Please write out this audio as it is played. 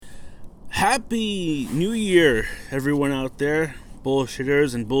Happy New Year, everyone out there,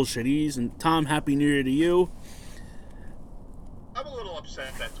 bullshitters and bullshitties. And Tom, Happy New Year to you. I'm a little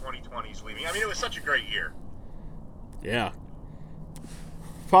upset that 2020 is leaving. I mean, it was such a great year. Yeah,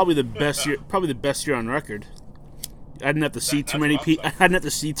 probably the best year. Probably the best year on record. I didn't have to see too many people. I hadn't have to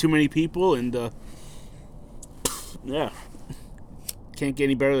see too many people, and yeah, can't get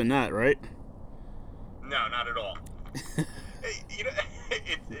any better than that, right? No, not at all.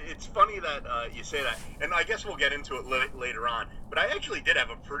 It's funny that you say that, and I guess we'll get into it later on. But I actually did have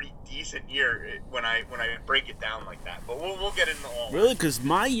a pretty decent year when I break it down like that. But we'll get into all. Really, because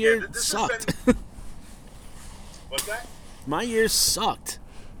my year sucked. What's that? My year sucked,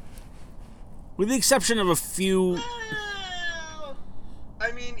 with the exception of a few. Well,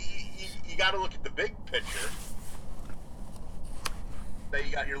 I mean, you got to look at the big picture. That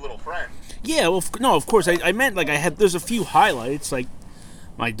you got your little friend. Yeah, well, no, of course. I meant like there's a few highlights. Like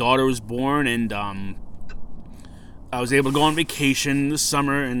my daughter was born, and I was able to go on vacation this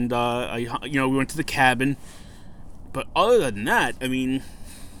summer, and we went to the cabin. But other than that, I mean,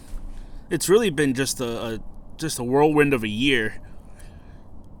 it's really been just a whirlwind of a year.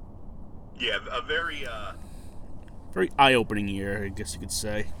 Yeah, a very eye-opening year, I guess you could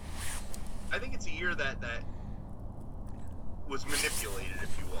say. I think it's a year that was manipulated,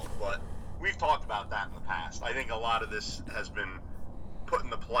 if you will, but we've talked about that in the past. I think a lot of this has been put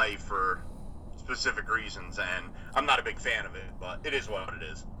into play for specific reasons, and I'm not a big fan of it, but it is what it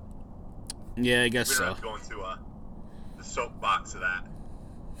is. Yeah, I guess so. We don't have to go into the soapbox of that.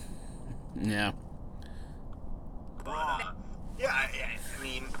 Yeah. But, I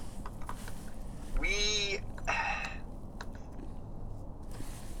mean, we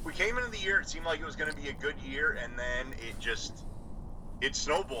came into the year, it seemed like it was going to be a good year, and then it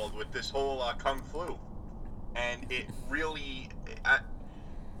snowballed with this whole Kung Flu. And it really,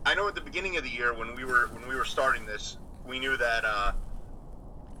 I know at the beginning of the year when we were starting this, we knew that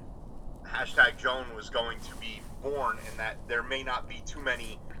 #Joan was going to be born, and that there may not be too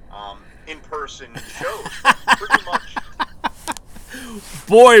many in-person shows. Pretty much.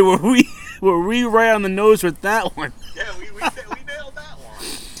 Boy, were we right on the nose with that one. Yeah, we nailed that one.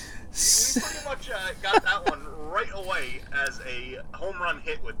 We pretty much got that one right away as a home run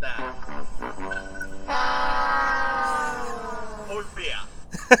hit with that. Oh yeah.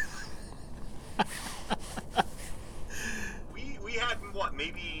 we had what,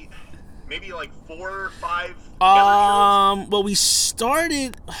 maybe like 4 or 5 shows? Well, we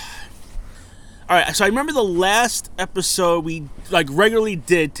started. All right, so I remember the last episode we regularly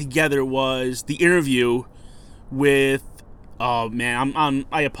did together was the interview with. Oh man,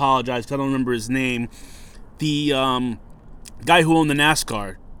 I apologize because I don't remember his name. The guy who owned the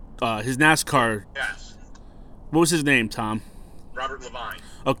NASCAR, his NASCAR. Yes. What was his name, Tom? Robert Levine.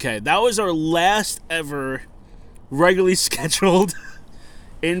 Okay, that was our last ever regularly scheduled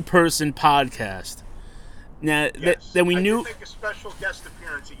in-person podcast. Now, Yes. then we I knew. did make a special guest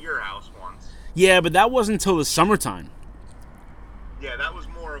appearance at your house once. Yeah, but that wasn't until the summertime. Yeah, that was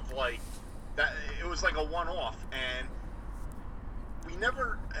more of like that. It was like a one-off, and we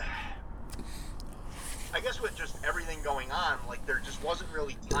never. I guess with just everything going on, like there just wasn't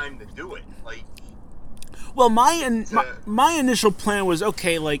really time to do it. Like, well, my initial plan was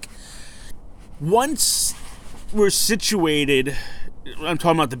okay. Like, once we're situated, I'm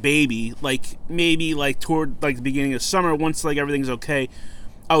talking about the baby. Like maybe like toward like the beginning of summer, once like everything's okay.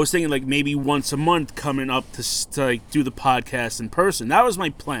 I was thinking like maybe once a month coming up to like do the podcast in person. That was my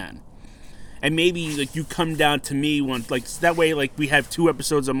plan. And maybe like you come down to me once, like that way like we have 2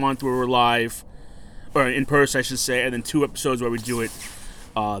 episodes a month where we're live, or in person I should say, and then 2 episodes where we do it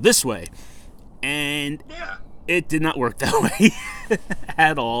this way. And yeah, it did not work that way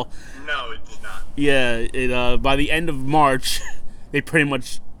at all. No, it did not. Yeah, it by the end of March, they pretty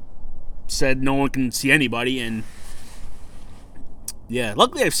much said no one can see anybody, and yeah,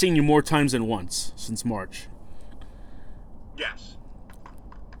 luckily I've seen you more times than once since March. Yes.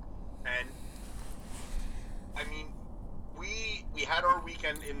 And I mean, we had our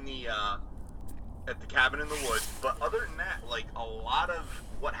weekend in the at the cabin in the woods, but other than that, like a lot of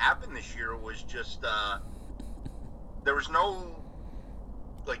what happened this year was just there was no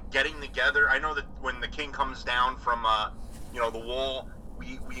like getting together. I know that when the king comes down from the wall,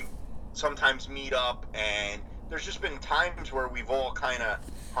 we sometimes meet up, and there's just been times where we've all kind of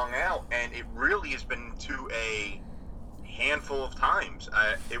hung out, and it really has been to a handful of times.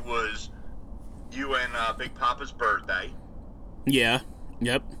 It was you and Big Papa's birthday. Yeah.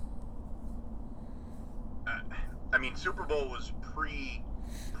 Yep. I mean, Super Bowl was pre.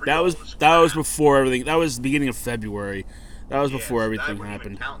 That was before everything. That was the beginning of February. That was Yeah, before so everything I wouldn't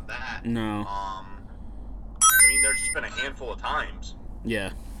happened. even count that. No. I mean, there's just been a handful of times,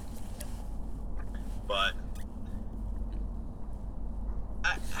 Yeah. but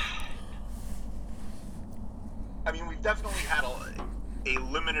I mean, we've definitely had a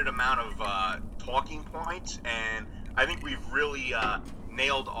limited amount of talking points, and I think we've really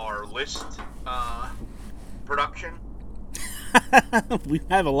nailed our list production. We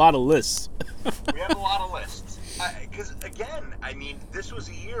have a lot of lists. We have a lot of lists. Because, again, I mean, this was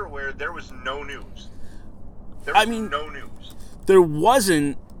a year where there was no news. There was no news. There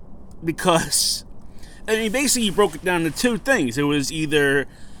wasn't, because, I mean, basically you broke it down to two things. It was either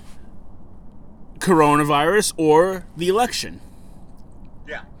coronavirus or the election.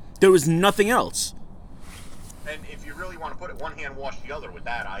 Yeah. There was nothing else. And if you really want to put it, one hand wash the other with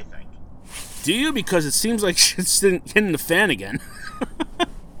that, I think. Do you? Because it seems like shit's hitting the fan again.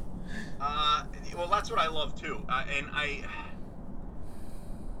 Well, that's what I love too. And I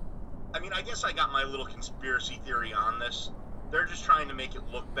mean, I guess I got my little conspiracy theory on this. They're just trying to make it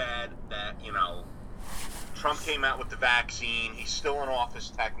look bad that, you know, Trump came out with the vaccine. He's still in office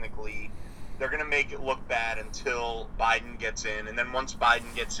technically. They're going to make it look bad until Biden gets in. And then once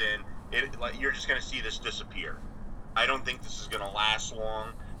Biden gets in, you're just going to see this disappear. I don't think this is going to last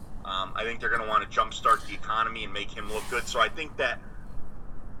long. I think they're going to want to jumpstart the economy and make him look good. So I think that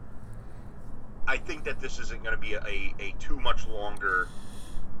this isn't going to be a too much longer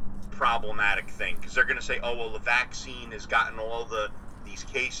problematic thing, because they're going to say, oh, well, the vaccine has gotten all these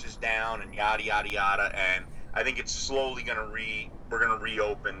cases down and yada, yada, yada. And I think it's slowly we're going to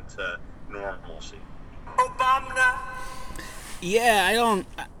reopen to normalcy. Obama. Yeah,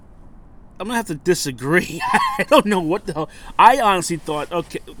 I'm gonna have to disagree. I don't know what the hell. I honestly thought,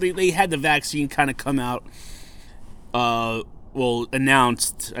 okay, they had the vaccine kind of come out,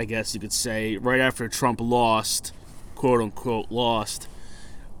 announced, I guess you could say, right after Trump lost, quote unquote lost.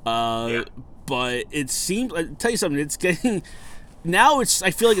 Yeah. But it seems, I'll tell you something, it's getting, now I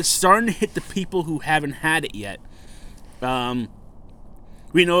feel like it's starting to hit the people who haven't had it yet.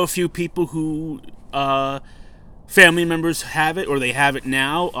 We know a few people who, family members have it, or they have it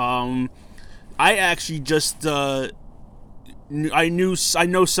now. I actually just I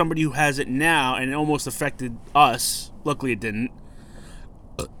know somebody who has it now, and it almost affected us. Luckily, it didn't.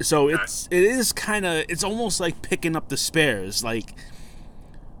 So it is kind of, it's almost like picking up the spares. Like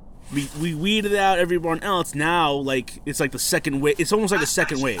we weeded out everyone else. Now, like it's like the second wave. It's almost like a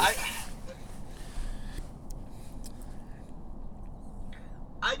second wave.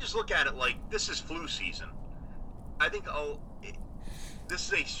 I just look at it like this is flu season. I think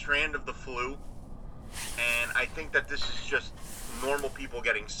this is a strand of the flu, and I think that this is just normal people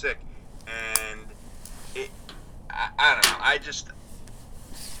getting sick, and I don't know.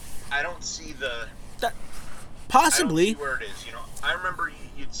 I don't see possibly I don't see where it is. You know, I remember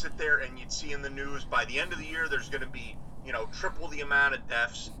you'd sit there and you'd see in the news by the end of the year there's going to be, you know, triple the amount of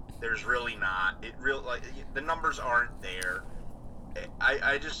deaths. There's really not. The numbers aren't there.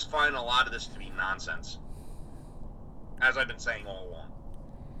 I just find a lot of this to be nonsense, as I've been saying all along.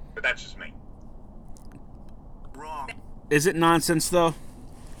 But that's just me. Wrong. Is it nonsense though?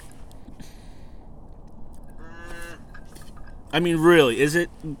 I mean, really, is it?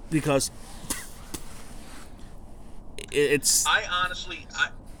 Because it's. I honestly,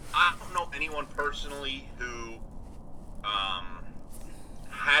 I don't know anyone personally who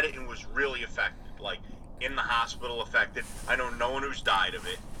had it and was really affected, like in the hospital affected. I know no one who's died of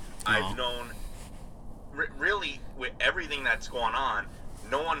it. No. I've known, really, with everything that's going on,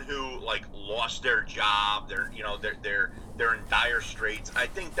 no one who like lost their job. They're in dire straits. I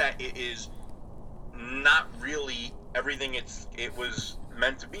think that it is not really everything it was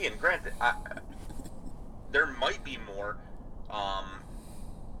meant to be. And granted, there might be more,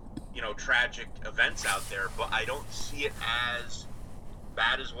 tragic events out there, but I don't see it as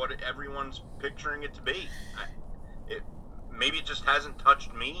bad as what everyone's picturing it to be. Maybe it just hasn't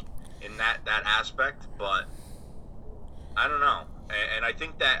touched me in that aspect, but I don't know. And I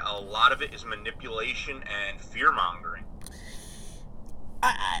think that a lot of it is manipulation and fear-mongering.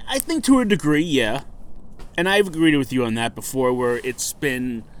 I think to a degree, yeah. And I've agreed with you on that before, where it's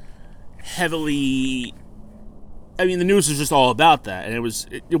been heavily... I mean, the news was just all about that, and it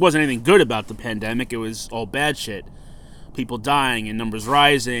wasn't anything good about the pandemic. It was all bad shit. People dying and numbers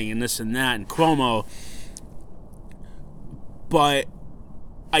rising and this and that and Cuomo. But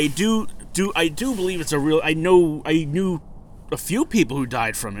I do believe it's a real... I knew a few people who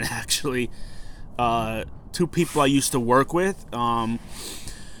died from it, actually. 2 people I used to work with.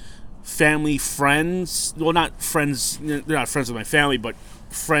 Family, friends. Well, not friends. They're not friends with my family, but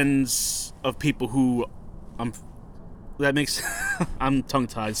friends of people who that makes I'm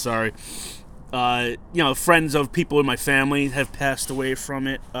tongue-tied, sorry. Friends of people in my family have passed away from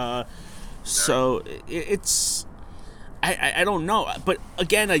it. So it's I don't know, but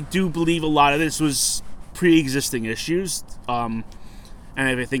again, I do believe a lot of this was pre-existing issues. And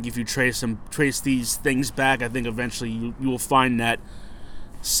I think if you trace these things back, I think eventually you will find that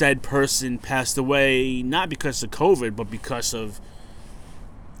said person passed away not because of COVID, but because of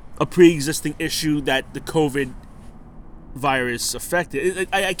a pre-existing issue that the COVID virus affected.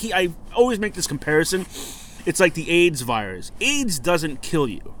 I always make this comparison. It's like the AIDS virus. AIDS doesn't kill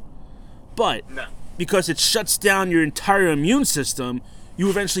you, but No. because it shuts down your entire immune system, you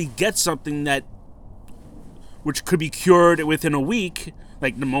eventually get something which could be cured within a week,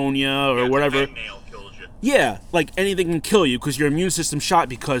 like pneumonia or whatever. Hangnail kills you. Yeah, like anything can kill you because your immune system shot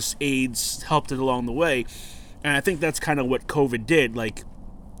because AIDS helped it along the way. And I think that's kind of what COVID did. Like,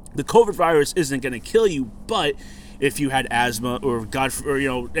 the COVID virus isn't going to kill you, but if you had asthma or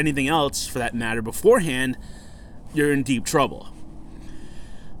anything else for that matter beforehand, you're in deep trouble.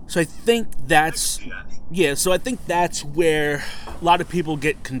 So I think that's So I think that's where a lot of people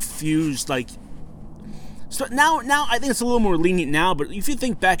get confused. Like, so now I think it's a little more lenient now. But if you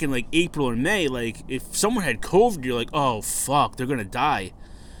think back in like April or May, like if someone had COVID, you're like, oh fuck, they're gonna die,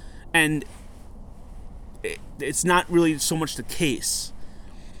 and it's not really so much the case.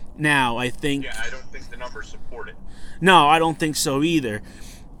 Now I think. Yeah, I don't think the numbers support it. No, I don't think so either.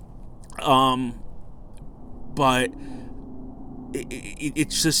 But it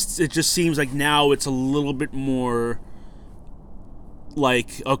just seems like now it's a little bit more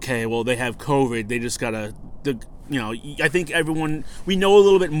like, okay, well, they have COVID, they just gotta, I think we know a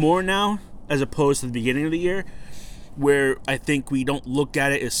little bit more now as opposed to the beginning of the year, where I think we don't look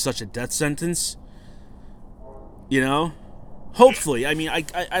at it as such a death sentence. Hopefully. I mean,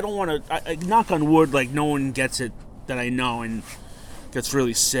 I don't want to knock on wood, like no one gets it that I know and gets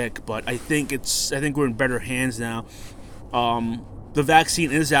really sick, but I think we're in better hands now. The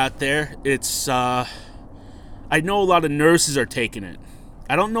vaccine is out there. It's I know a lot of nurses are taking it.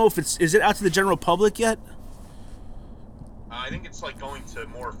 I don't know if is it out to the general public yet? I think it's like going to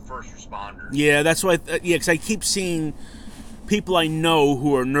more first responders. Yeah, that's why. Because I keep seeing people I know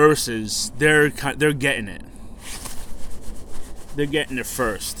who are nurses. They're getting it. They're getting it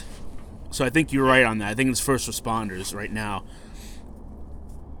first. So I think you're right on that. I think it's first responders right now.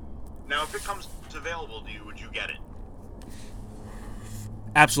 Now, if it comes available to you, would you get it?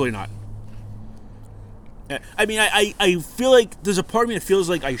 Absolutely not. I mean, I feel like there's a part of me that feels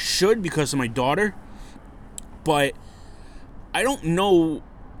like I should because of my daughter, but I don't know.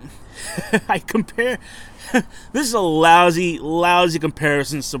 I compare. This is a lousy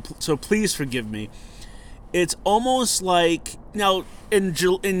comparison, so please forgive me. It's almost like now in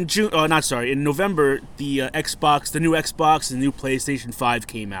November, the Xbox, the new Xbox, the new PlayStation 5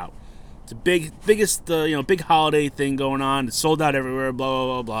 came out. It's the biggest big holiday thing going on. It's sold out everywhere. Blah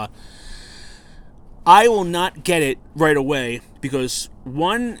blah blah blah. I will not get it right away because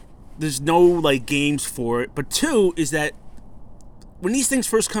one, there's no like games for it, but two is that when these things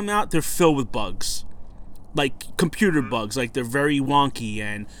first come out, they're filled with bugs, like computer bugs. Like they're very wonky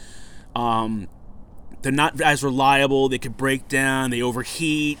and they're not as reliable. They could break down. They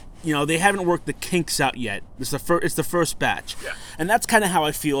overheat. They haven't worked the kinks out yet. It's the first batch, yeah. And that's kind of how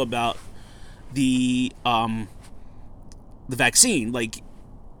I feel about the vaccine. Like,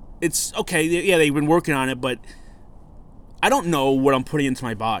 it's okay. Yeah, they've been working on it, but I don't know what I'm putting into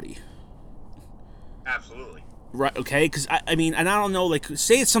my body. Absolutely. Right. Okay. Because I mean, and I don't know. Like,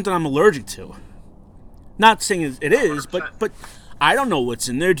 say it's something I'm allergic to. Not saying it is, but I don't know what's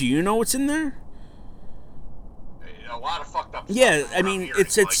in there. Do you know what's in there? A lot of fucked up stuff. Yeah, I mean,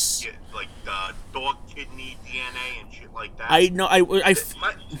 it's like dog kidney DNA and shit like that. I know.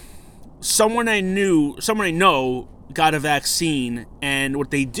 Someone I know got a vaccine, and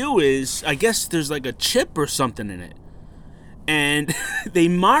what they do is, I guess there's like a chip or something in it, and they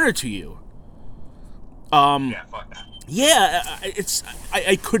monitor you. Yeah, fuck that. Yeah,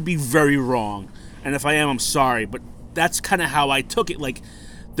 I could be very wrong, and if I am, I'm sorry, but that's kind of how I took it. Like,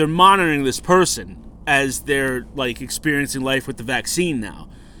 they're monitoring this person as they're like experiencing life with the vaccine now.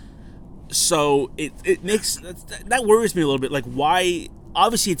 So it makes that worries me a little bit. Like, why?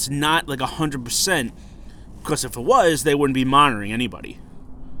 Obviously, it's not like 100%, because if it was, they wouldn't be monitoring anybody.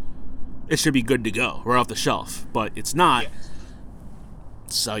 It should be good to go, right off the shelf, but it's not. Yes.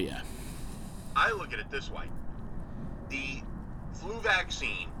 So yeah. I look at it this way: the flu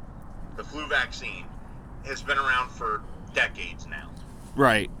vaccine has been around for decades now.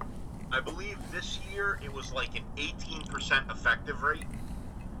 Right. I believe this year it was like an 18% effective rate.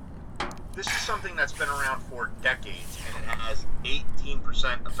 this is something that's been around for decades, and it has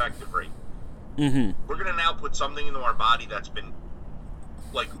 18% effective rate. Mm-hmm. We're going to now put something into our body that's been,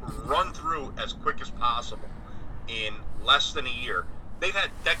 like, run through as quick as possible in less than a year. They've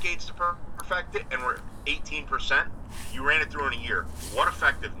had decades to perfect it, and we're 18%. You ran it through in a year. What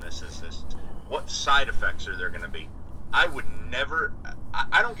effectiveness is this? What side effects are there going to be? I would never...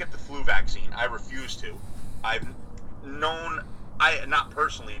 I don't get the flu vaccine. I refuse to. I've known... not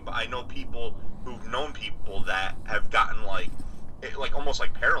personally, but I know people who've known people that have gotten, like almost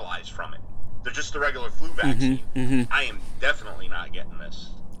like paralyzed from it. They're just the regular flu vaccine. Mm-hmm. I am definitely not getting this.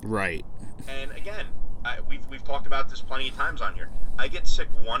 Right. And again, we've talked about this plenty of times on here. I get sick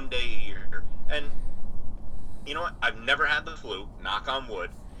one day a year, and you know what? I've never had the flu, knock on wood.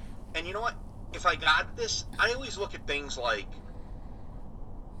 And you know what? If I got this, I always look at things like,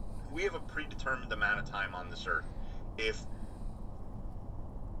 we have a predetermined amount of time on this earth. If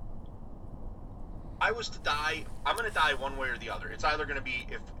I was to die, I'm going to die one way or the other. It's either going to be,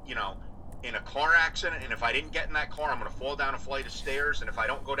 in a car accident, and if I didn't get in that car, I'm going to fall down a flight of stairs, and if I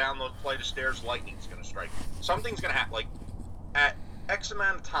don't go down those flight of stairs, lightning's going to strike. Something's going to happen. Like, at X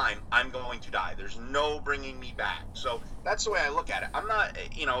amount of time, I'm going to die. There's no bringing me back. So that's the way I look at it. I'm not,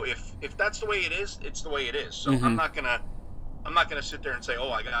 if that's the way it is, it's the way it is. So I'm not gonna sit there and say, oh,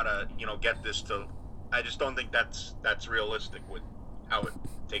 I gotta, get this to. I just don't think that's realistic with how it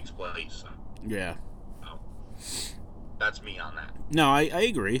takes place. So, Yeah. that's me on that. No, I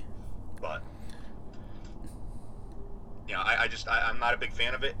agree. But I'm not a big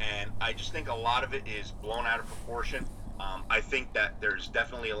fan of it, and I just think a lot of it is blown out of proportion. I think that there's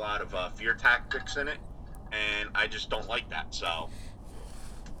definitely a lot of fear tactics in it, and I just don't like that. So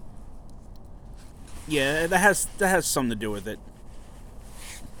yeah, that has something to do with it.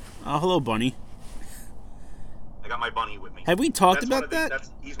 Oh, hello, Bunny. I got my bunny with me. Have we talked about that?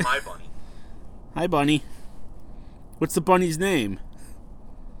 He's my bunny. Hi, Bunny. What's the bunny's name?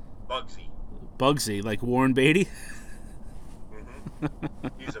 Bugsy. Bugsy, like Warren Beatty? Mm-hmm.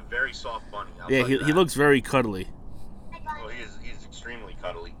 He's a very soft bunny. Yeah, he looks very cuddly. Well, he's extremely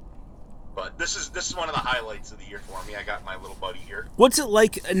cuddly. But this is one of the highlights of the year for me. I got my little buddy here. What's it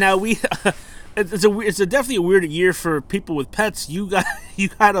like now? It's definitely a weird year for people with pets. You got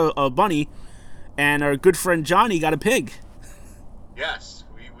a bunny, and our good friend Johnny got a pig. Yes,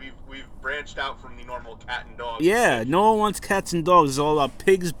 we've branched out from the normal cat and dog. Yeah, no one wants cats and dogs. It's all about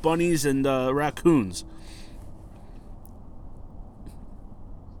pigs, bunnies, and raccoons.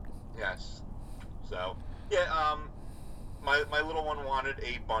 Yes. So yeah, my little one wanted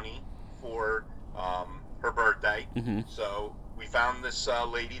a bunny for her birthday. Mm-hmm. So we found this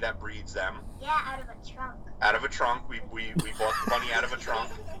lady that breeds them. Yeah, out of a trunk. Out of a trunk. We bought the bunny out of a trunk.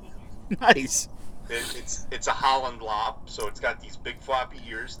 Nice. It's a Holland Lop, so it's got these big floppy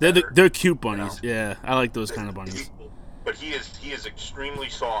ears. They're cute bunnies. Yeah, I like those kind of bunnies. But he is extremely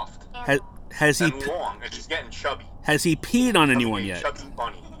soft. Has he and long, and he's getting chubby. Has he peed on anyone yet? Chubby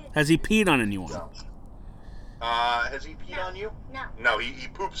bunny. Has he peed on anyone? So, has he peed on you? No. No, he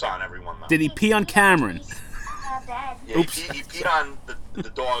poops on everyone though. Did he pee on Cameron? Bed. Yeah, he peed on the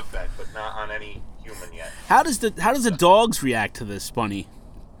dog bed, but not on any human yet. How does the dogs react to this, Bunny?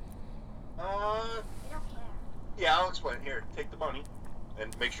 They don't care. Yeah, I'll explain. Here, take the bunny,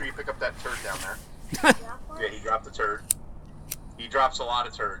 and make sure you pick up that turd down there. Drop one? Yeah, he dropped the turd. He drops a lot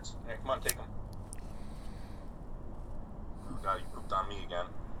of turds. Here, come on, take him. Oh God, you pooped on me again.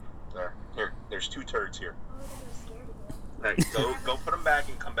 There. Here, there's 2 turds here. Oh, I was scared of you. All right, go put them back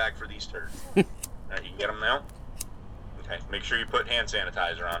and come back for these turds. All right, you can get them now? Okay, make sure you put hand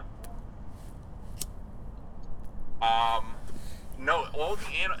sanitizer on. No,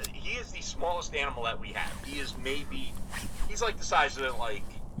 he is the smallest animal that we have. He's like the size of like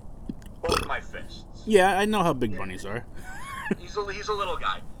both my fists. Yeah, I know how big bunnies are. He's a little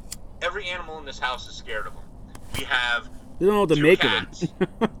guy. Every animal in this house is scared of him. We have They don't know what to 2 make cats. of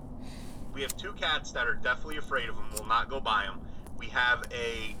them. We have 2 cats that are definitely afraid of him, will not go by him. We have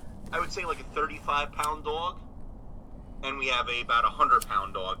I would say like a 35-pound dog, and we have about a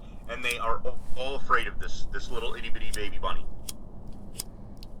 100-pound dog, and they are all afraid of this little itty-bitty baby bunny.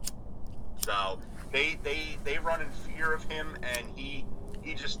 So they run in fear of him, and he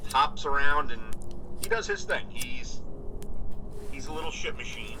just hops around and he does his thing. He's a little shit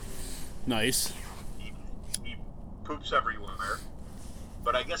machine. Nice. He poops everywhere.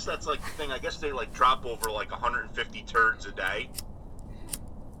 But I guess that's like the thing. I guess they like drop over like 150 turds a day.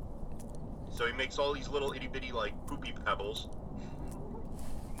 So he makes all these little itty bitty like poopy pebbles.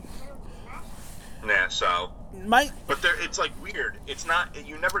 Yeah, so. But it's like weird. It's not.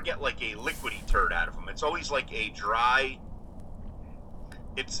 You never get like a liquidy turd out of them. It's always like a dry.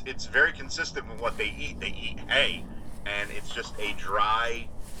 it's very consistent with what they eat. They eat hay, and it's just a dry.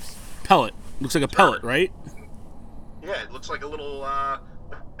 Pellet. Looks like a pellet, right? Yeah, it looks like a little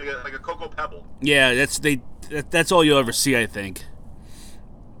like a cocoa pebble. Yeah, that's all you'll ever see, I think.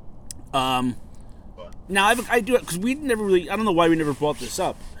 But Now I do it because we never really. I don't know why we never brought this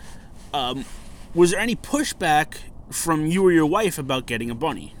up. Was there any pushback from you or your wife about getting a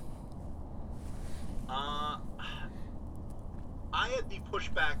bunny? I had the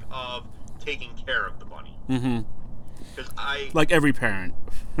pushback of taking care of the bunny. Mm-hmm. Because I, Like every parent.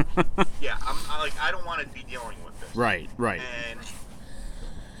 yeah, I don't want to be dealing with this. Right. And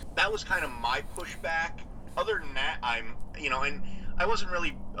that was kind of my pushback. Other than that, and I wasn't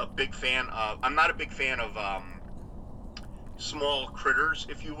really a big fan of. I'm not a big fan of small critters,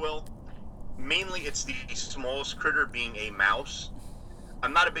 if you will. Mainly, it's the smallest critter being a mouse.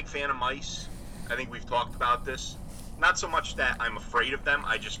 I'm not a big fan of mice. I think we've talked about this. Not so much that I'm afraid of them.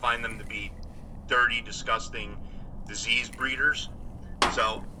 I just find them to be dirty, disgusting, disease breeders.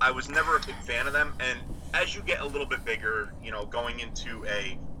 So I was never a big fan of them. And as you get a little bit bigger, going into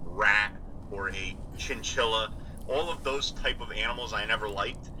a rat or a chinchilla, all of those type of animals I never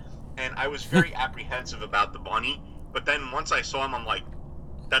liked. And I was very apprehensive about the bunny. But then once I saw him, I'm like,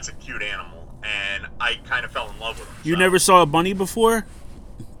 that's a cute animal. And I kind of fell in love with him. You never saw a bunny before?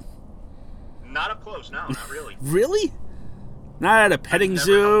 Not up close, no, not really. Really? Not at a petting I've never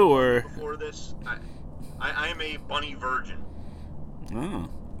zoo held a or? bunny before this, I am a bunny virgin. Oh.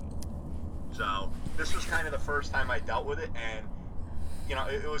 So this was kind of the first time I dealt with it, and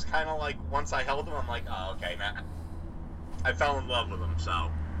it was kind of like once I held him, I'm like, oh, okay, man. I fell in love with him, so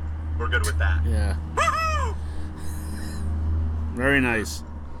we're good with that. Yeah. Very nice.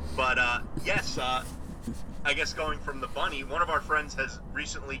 But yes, I guess going from the bunny, one of our friends has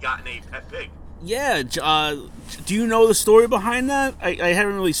recently gotten a pet pig. Yeah. Do you know the story behind that? I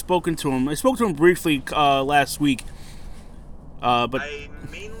haven't really spoken to him. I spoke to him briefly last week. But I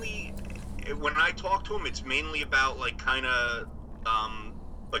mainly, when I talk to him, it's mainly about like kind of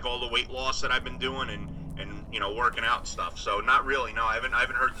like all the weight loss that I've been doing and working out stuff. So not really. No, I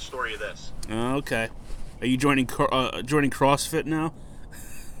haven't heard the story of this. Okay. Are you joining CrossFit now?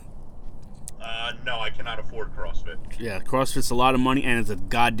 No, I cannot afford CrossFit. Yeah, CrossFit's a lot of money and it's a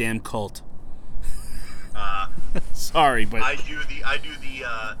goddamn cult. Sorry, but I do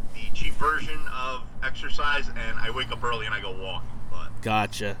the cheap version of exercise, and I wake up early and I go walking. But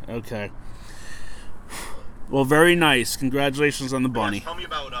gotcha. Okay. Well, very nice. Congratulations on the bunny. yes, tell me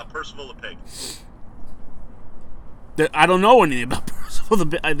about Percival the pig. I don't know anything about Percival the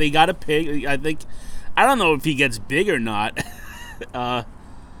pig. They got a pig. I don't know if he gets big or not.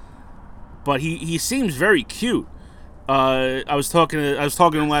 But he seems very cute. I was talking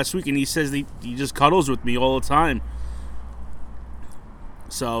to him last week, and he says he just cuddles with me all the time.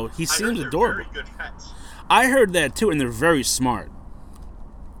 So he seems adorable. Very good pets. I heard that too, and they're very smart.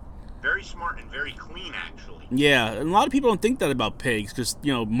 Very smart and very clean, actually. Yeah, and a lot of people don't think that about pigs because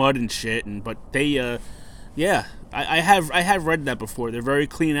mud and shit. But they, yeah, I have read that before. They're very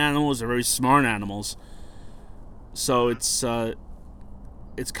clean animals. They're very smart animals. So it's kind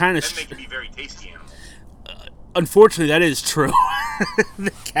of. And they can be very tasty animals. Unfortunately, that is true.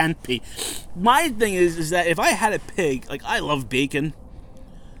 They can be. My thing is that if I had a pig, like I love bacon.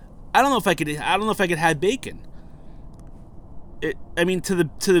 I don't know if I could have bacon. To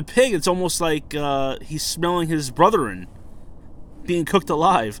the pig, it's almost like he's smelling his brethren being cooked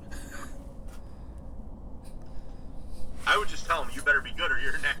alive. I would just tell him, you better be good or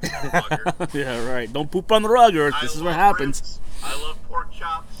you're next, motherfucker. Yeah, right. Don't poop on the rug, or this is what happens. Ribs. I love pork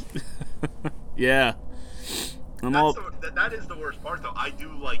chops. Yeah. That is the worst part, though. I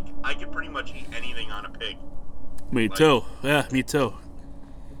could pretty much eat anything on a pig. Me too. Yeah, me too.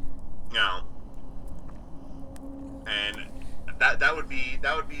 And that would be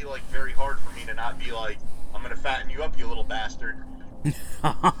like very hard for me to not be like, I'm gonna fatten you up, you little bastard.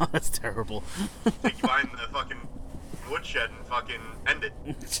 That's terrible. Take you behind the fucking woodshed and fucking end it.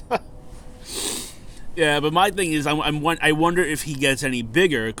 Yeah, but my thing is, I wonder if he gets any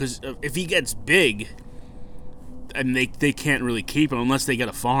bigger, because if he gets big, and they can't really keep him unless they get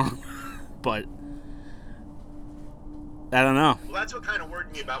a farm. But I don't know. Well, that's what kind of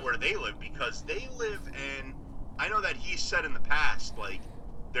worried me about where they live, because they live in. I know that he's said in the past, like,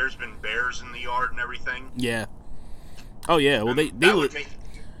 there's been bears in the yard and everything. Yeah. Oh yeah. Well, they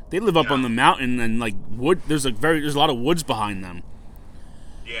live up on the mountain, and like wood. There's a lot of woods behind them.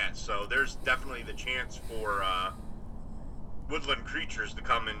 Yeah. So there's definitely the chance for woodland creatures to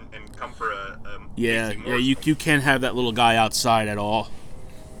come and come for a yeah. You can't have that little guy outside at all.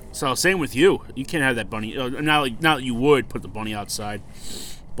 So same with you. You can't have that bunny. Not that you would put the bunny outside,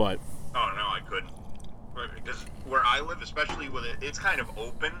 but Oh no, I couldn't. Because where I live, especially with it, it's kind of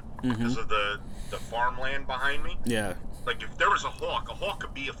open because of the farmland behind me. yeah. Like if there was a hawk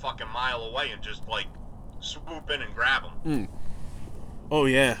could be a fucking mile away and just like swoop in and grab him. Oh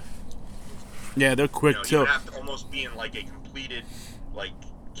yeah. Yeah, they're quick You too. would have to almost be in like a completed, like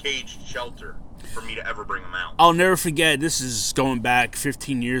caged shelter for me to ever bring them out. I'll never forget. This is going back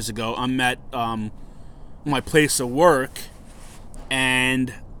 15 years ago. I'm at my place of work,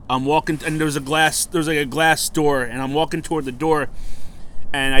 and I'm walking, and there's like a glass door, and I'm walking toward the door,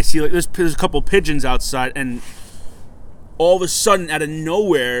 and I see like there's a couple pigeons outside, and all of a sudden, out of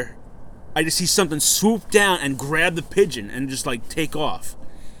nowhere, I just see something swoop down and grab the pigeon and just like take off.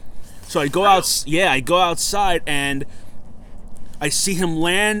 So I go out, I go outside, and I see him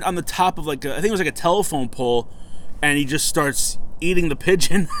land on the top of I think it was like a telephone pole, and he just starts eating the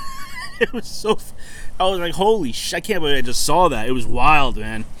pigeon. It was so, I was like, holy shit, I can't believe I just saw that. It was wild,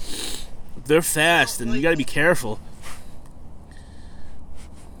 man. They're fast, and you gotta be careful.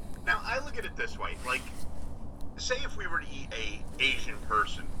 Now, I look at it this way. Like, say if we were to eat a Asian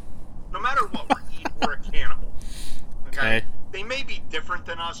person, no matter what we eat, we're a cannibal. Okay. They may be different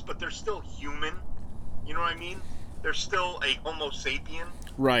than us, but they're still human. You know what I mean? They're still a Homo sapien.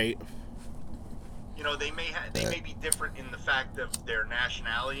 Right. You know, they may be different in the fact of their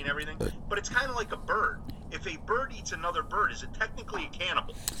nationality and everything, but it's kind of like a bird. If a bird eats another bird, is it technically a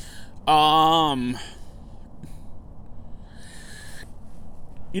cannibal?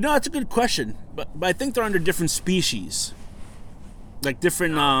 You know, that's a good question, but I think they're under different species, like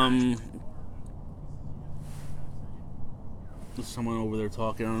different. There's someone over there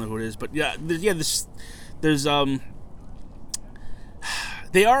talking. I don't know who it is, but yeah. There's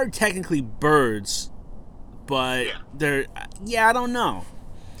they are technically birds, but they're I don't know.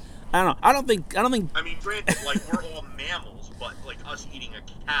 I don't think. I mean, granted, like we're all mammals, but like us eating a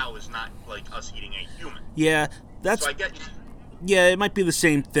cow is not like us eating a human. Yeah, that's. So I get you. Yeah, it might be the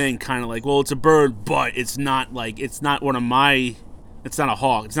same thing, kind of like, well, it's a bird, but it's not one of my. It's not a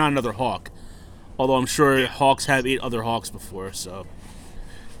hawk. It's not another hawk. Although I'm sure hawks have ate other hawks before, so.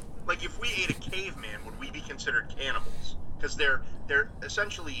 Like if we ate a caveman, would we be considered cannibals? Because they're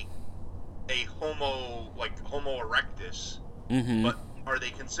essentially a Homo erectus, but are they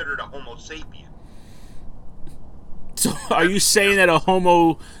considered a Homo sapien? So are you saying that a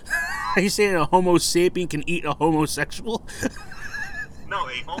Homo sapien can eat a homosexual? No,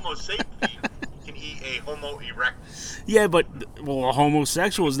 a Homo sapien can eat a Homo erectus. Yeah, but a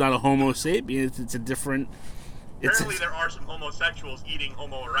homosexual is not a Homo sapien. It's a different. Apparently, there are some homosexuals eating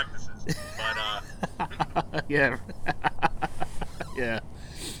Homo erectuses, but yeah, yeah.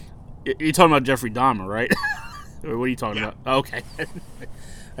 You're talking about Jeffrey Dahmer, right? Or what are you talking about? Oh, okay,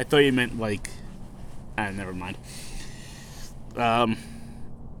 I thought you meant like. Never mind. How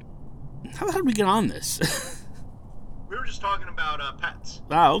did we get on this? We were just talking about pets.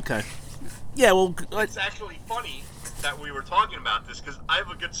 Oh, okay. Yeah, well, it's actually funny that we were talking about this because I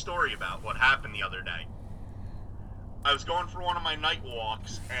have a good story about what happened the other day. I was going for one of my night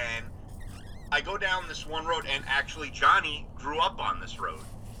walks, and I go down this one road, and actually Johnny grew up on this road.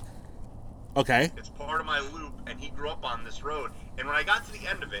 Okay. It's part of my loop, and he grew up on this road. And when I got to the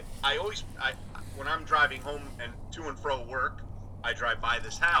end of it, when I'm driving home and to and fro work, I drive by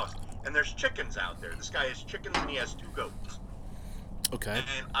this house, and there's chickens out there. This guy has chickens, and he has 2 goats. Okay.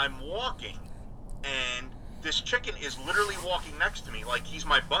 And I'm walking, and this chicken is literally walking next to me like he's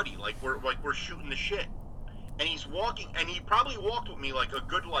my buddy, like we're shooting the shit. And he's walking, and he probably walked with me like a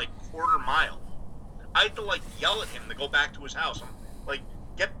good like quarter mile. I had to like yell at him to go back to his house. I'm like,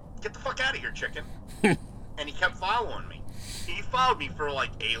 get the fuck out of here, chicken. And he kept following me. He followed me for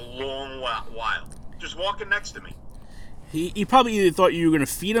like a long while, just walking next to me. He probably either thought you were going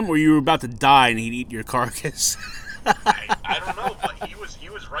to feed him or you were about to die and he'd eat your carcass. I don't know, but he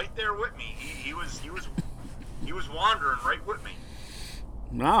was right there with me. He was wandering right with me.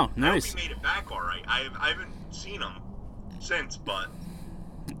 Wow, nice. I hope he made it back all right. I haven't seen him since, but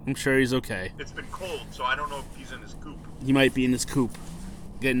I'm sure he's okay. It's been cold, so I don't know if he's in his coop. He might be in his coop,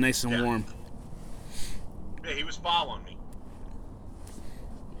 getting nice and warm. Yeah, he was following me.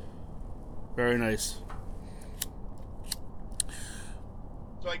 Very nice.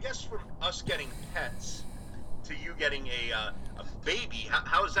 So I guess from us getting pets to you getting a baby,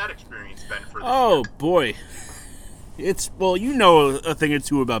 how has that experience been for this year? Boy. Well, you know a thing or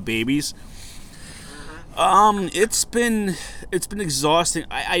two about babies. Mm-hmm. It's been exhausting.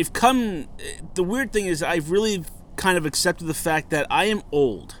 I've come. The weird thing is, I've really kind of accepted the fact that I am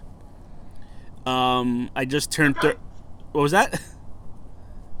old. I just turned. Okay. What was that?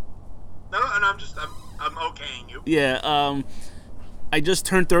 No, I'm okaying you. Yeah, I just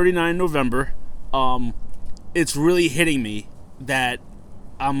turned 39 in November. It's really hitting me that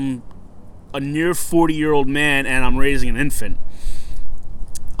I'm a near 40-year-old man and I'm raising an infant.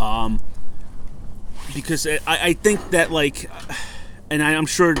 Because I think that, like, and I'm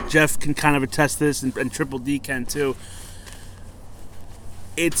sure Jeff can kind of attest this, and Triple D can too.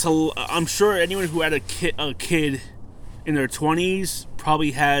 I'm sure anyone who had a kid in their 20s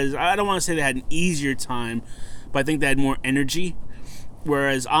probably has, I don't want to say they had an easier time, but I think they had more energy.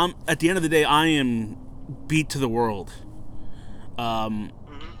 Whereas at the end of the day, I am beat to the world.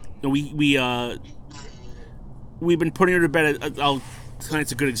 We've been putting her to bed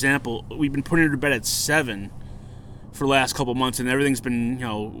tonight's a good example. We've been putting her to bed at 7 for the last couple months, and everything's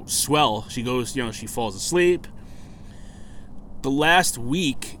been, swell. She goes, she falls asleep. The last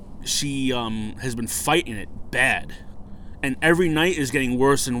week, she has been fighting it bad, and every night is getting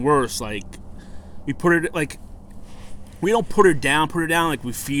worse and worse. Like, we put her, like, we don't put her down, like,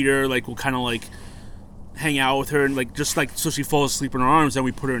 we feed her, like, we'll kind of, like, hang out with her, and, like, just, like, so she falls asleep in our arms, then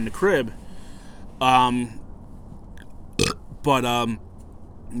we put her in the crib. But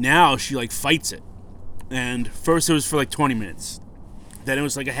now she, like, fights it. And first it was for, like, 20 minutes. Then it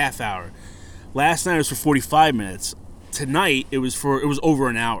was, like, a half hour. Last night it was for 45 minutes. Tonight it was over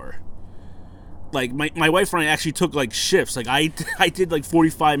an hour. Like, my wife and I actually took, like, shifts. Like, I did, like,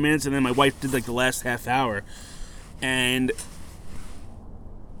 45 minutes, and then my wife did, like, the last half hour. And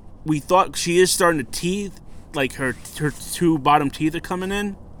we thought she is starting to teeth, like, her two bottom teeth are coming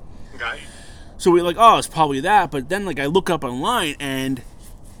in. Okay. So we're like, oh, it's probably that. But then, like, I look up online, and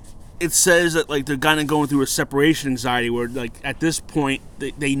it says that, like, they're kind of going through a separation anxiety where, like, at this point,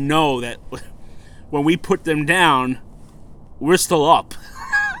 they know that when we put them down, we're still up.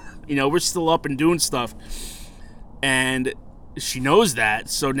 We're still up and doing stuff. And she knows that,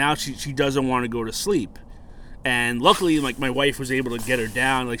 so now she doesn't want to go to sleep. And luckily, like, my wife was able to get her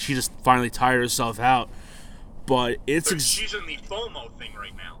down. Like, she just finally tired herself out. But she's in the FOMO thing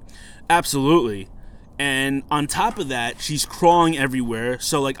right now. Absolutely. And on top of that, she's crawling everywhere.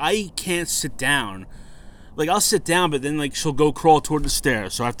 So, like, I can't sit down. Like, I'll sit down, but then, like, she'll go crawl toward the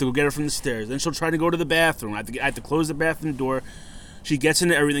stairs. So I have to go get her from the stairs. Then she'll try to go to the bathroom. I have to close the bathroom door. She gets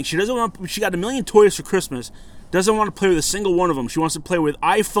into everything. She got a million toys for Christmas. Doesn't want to play with a single one of them. She wants to play with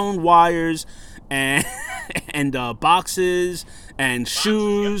iPhone wires and boxes and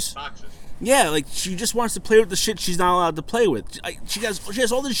shoes. Boxes. Yeah, like, she just wants to play with the shit she's not allowed to play with. She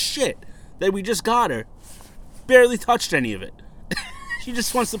has all this shit that we just got her. Barely touched any of it. She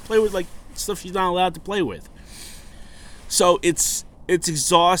just wants to play with, like, stuff she's not allowed to play with. So it's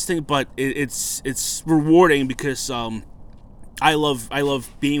exhausting, but it's rewarding because I love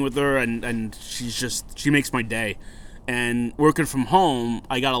being with her, and she makes my day. And working from home,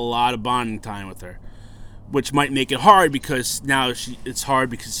 I got a lot of bonding time with her, which might make it hard because now it's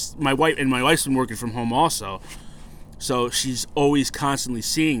hard because my wife's been working from home also, so she's always constantly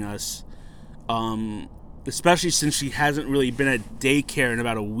seeing us, especially since she hasn't really been at daycare in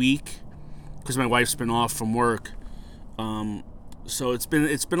about a week because my wife's been off from work. So it's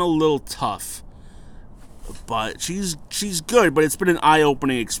been a little tough, but she's good. But it's been an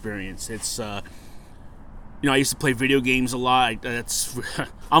eye-opening experience. It's I used to play video games a lot.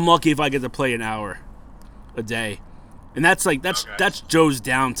 I'm lucky if I get to play an hour a day, and that's Joe's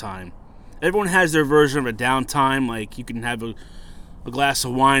downtime. Everyone has their version of a downtime. Like, you can have a glass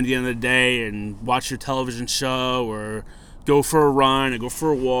of wine at the end of the day and watch your television show, or go for a run, or go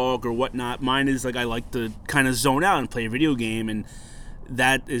for a walk, or whatnot. Mine is, like, I like to kind of zone out and play a video game, and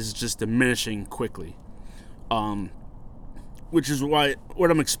that is just diminishing quickly. Which is what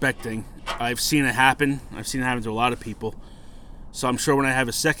I'm expecting. I've seen it happen. I've seen it happen to a lot of people. So I'm sure when I have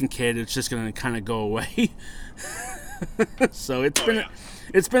a second kid, it's just going to kind of go away. So it's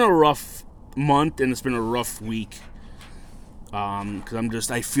been a rough month, and it's been a rough week.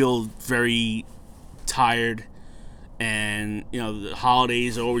 Because I feel very tired, and the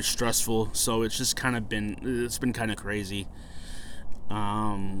holidays are always stressful. So it's just it's been kind of crazy.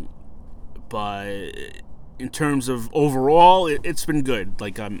 But in terms of overall, it's been good.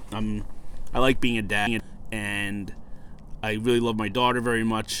 Like, I like being a dad, and I really love my daughter very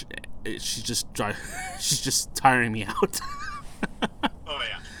much. She's just tiring me out. Oh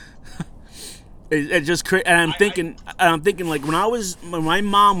yeah. It just and I'm thinking like when my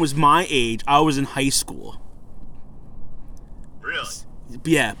mom was my age, I was in high school. Really?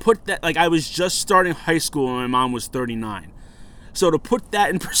 Yeah. Put that, like, I was just starting high school when my mom was 39. So to put that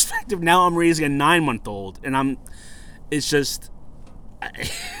in perspective, now I'm raising a 9-month-old, and it's just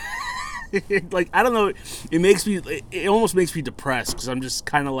Like, I don't know. It almost makes me depressed because I'm just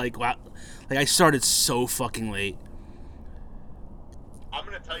kind of like, wow. Like, I started so fucking late. I'm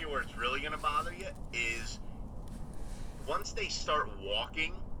going to tell you where it's really going to bother you is once they start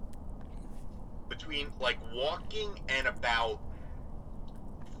walking, between, like, walking and about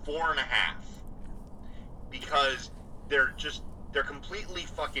 4.5. Because they're completely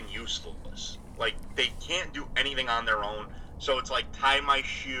fucking useless. Like, they can't do anything on their own. So it's like, tie my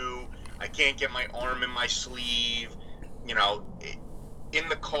shoe, I can't get my arm in my sleeve, you know, in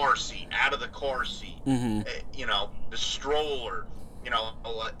the car seat, out of the car seat, you know, the stroller, you know,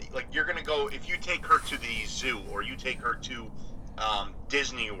 like you're going to go, if you take her to the zoo or you take her to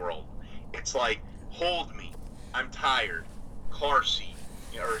Disney World, it's like, hold me, I'm tired, car seat,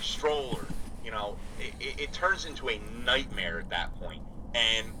 you know, or stroller, you know, it turns into a nightmare at that point.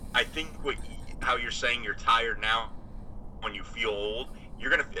 And I think how you're saying you're tired now, when you feel old, you're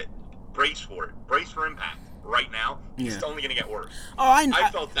gonna brace for it. Brace for impact. Right now, it's only gonna get worse. Oh, I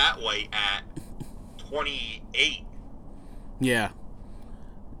felt that way at 28. Yeah.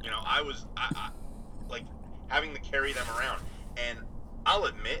 You know, I like having to carry them around, and I'll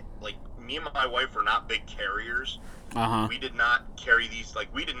admit, like, me and my wife are not big carriers. We did not carry these.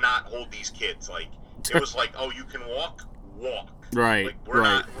 Like, we did not hold these kids. Like, it was like, oh, you can walk. Right. Like, we're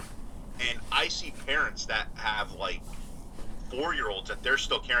not. And I see parents that have, like, 4-year-olds that they're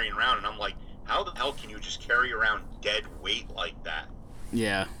still carrying around, and I'm like, how the hell can you just carry around dead weight like that?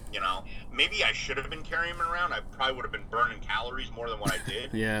 Yeah. You know, maybe I should have been carrying them around. I probably would have been burning calories more than what I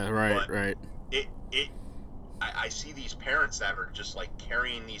did. Yeah, right, but right. I see these parents that are just, like,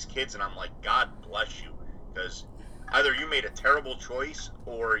 carrying these kids, and I'm like, God bless you, because either you made a terrible choice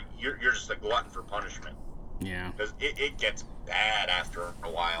or you're just a glutton for punishment. Yeah. Because it gets bad after a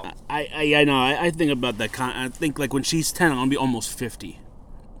while. I know. I think about that. I think, like, when she's 10, I'm going to be almost 50.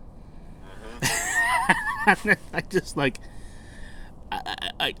 I just, like,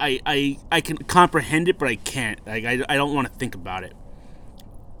 I can comprehend it, but I can't. Like, I don't want to think about it.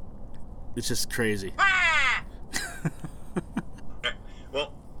 It's just crazy.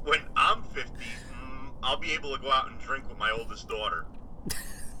 Well, when I'm 50, I'll be able to go out and drink with my oldest daughter.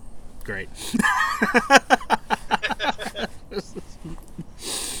 Great. It's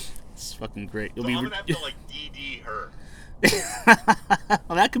fucking great. I'm gonna have to, like, DD her.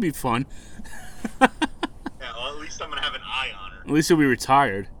 Well, that could be fun. Yeah, well, at least I'm gonna have an eye on her. At least you'll be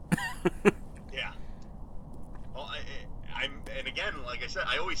retired. Yeah. Well, and again, like I said,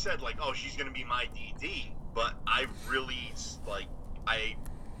 I always said, like, oh, she's gonna be my DD, but I really, like, I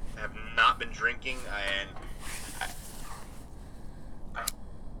have not been drinking, and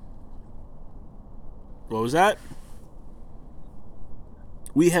What was that?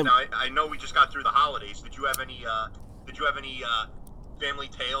 We have. Now, I know we just got through the holidays. Did you have any family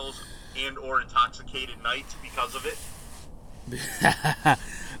tales and or intoxicated nights because of it?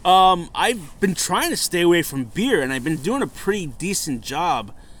 I've been trying to stay away from beer, and I've been doing a pretty decent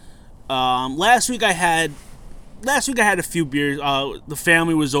job. Last week I had a few beers. The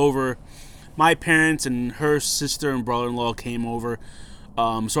family was over. My parents and her sister and brother-in-law came over.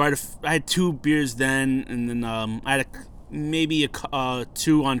 So I had 2 beers then, and then I had maybe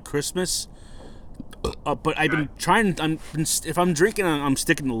 2 on Christmas. But I've been trying. If I'm drinking, I'm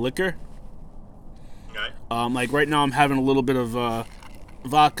sticking to liquor. Okay. Like right now, I'm having a little bit of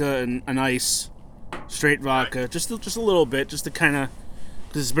vodka and an ice, straight vodka, just a little bit, just to kind of,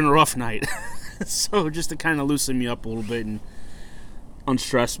 because it's been a rough night. So just to kind of loosen me up a little bit and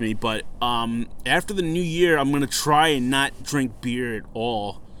unstress me. But after the new year, I'm gonna try and not drink beer at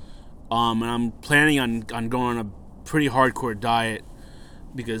all. And I'm planning on going on a pretty hardcore diet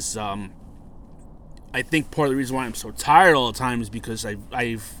because I think part of the reason why I'm so tired all the time is because I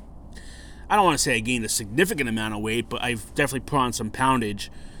don't want to say I gained a significant amount of weight, but I've definitely put on some poundage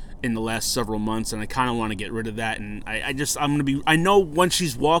in the last several months, and I kind of want to get rid of that. And I know once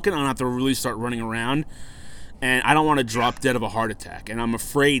she's walking, I'm going to have to really start running around, and I don't want to drop dead of a heart attack. And I'm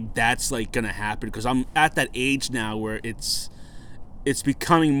afraid that's, like, going to happen because I'm at that age now where it's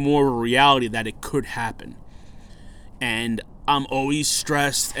becoming more of a reality that it could happen. And I'm always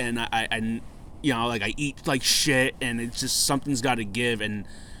stressed, and I you know, like, I eat like shit, and it's just something's got to give, and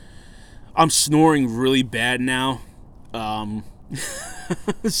I'm snoring really bad now.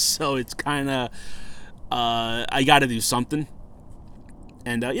 So it's kind of, I got to do something.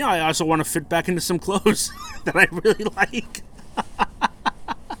 And, you know, I also want to fit back into some clothes that I really like.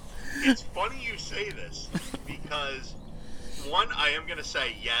 It's funny you say this, because, one, I am going to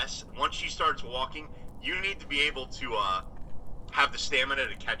say yes. Once she starts walking, you need to be able to have the stamina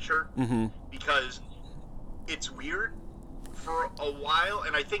to catch her. Mm-hmm. Because it's weird. for a while,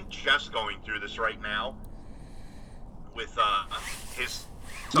 and I think Jeff's going through this right now with his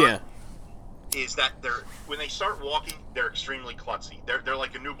son, Yeah. is that when they start walking, they're extremely klutzy. They're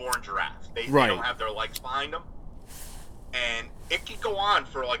like a newborn giraffe. They don't have their legs behind them, and it can go on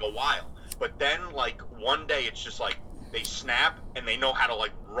for like a while. But then, like, one day, it's just like they snap and they know how to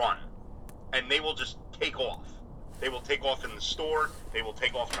like run, and they will just take off. They will take off in the store. They will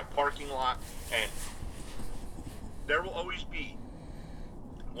take off in a parking lot, and there will always be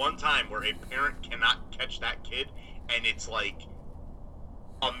one time where a parent cannot catch that kid, and it's like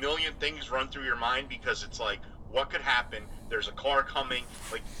a million things run through your mind, because it's like, what could happen? There's a car coming.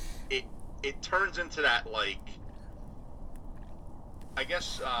 Like, it turns into that, like, I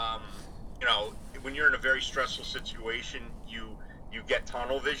guess, you know, when you're in a very stressful situation, you get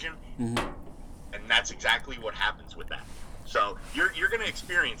tunnel vision, Mm-hmm. and that's exactly what happens with that. So you're going to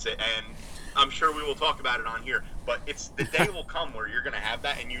experience it, and I'm sure we will talk about it on here, but it's the day will come where you're going to have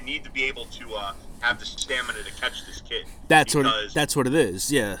that, and you need to be able to have the stamina to catch this kid. That's what it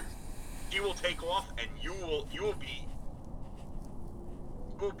is. Yeah. He will take off, and you will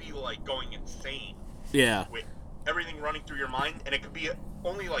be like going insane. Yeah. With everything running through your mind, and it could be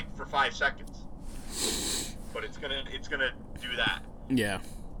only like for 5 seconds, but it's gonna do that. Yeah.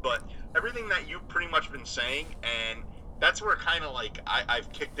 But everything that you've pretty much been saying, and that's where kind of like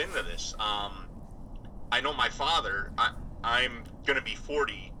I've kicked into this. I know my father. I'm gonna be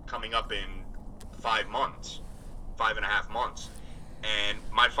 40 coming up in 5 months, 5.5 months, and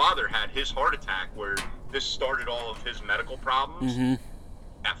my father had his heart attack where this started all of his medical problems. Mm-hmm.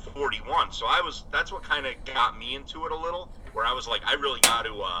 At 41. So that's what kind of got me into it a little, where I was like, I really got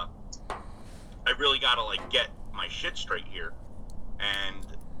to like get my shit straight here. And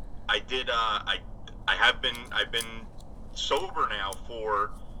I did, I've been sober now for,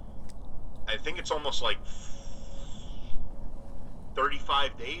 I think it's almost like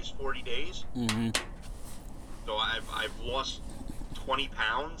 35 days, 40 days. Mm-hmm. So I've lost 20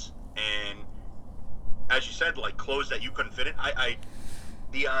 pounds, and as you said, like clothes that you couldn't fit in.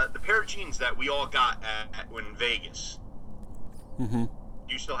 The pair of jeans that we all got in Vegas. Mm-hmm. Do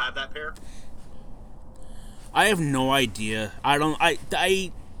you still have that pair? I have no idea. I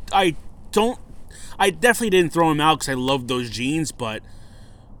definitely didn't throw them out because I love those jeans, but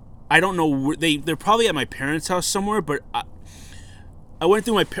I don't know where they're probably at my parents' house somewhere. But I went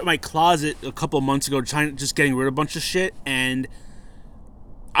through my closet a couple of months ago, just getting rid of a bunch of shit, and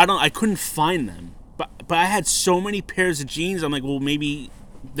I couldn't find them. But I had so many pairs of jeans. I'm like, well, maybe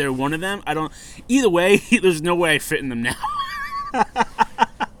they're one of them. Either way, there's no way I fit in them now.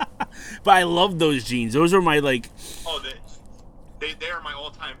 But I love those jeans. Those are my, like... Oh, they are my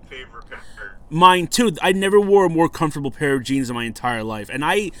all-time favorite pair. Mine, too. I never wore a more comfortable pair of jeans in my entire life. And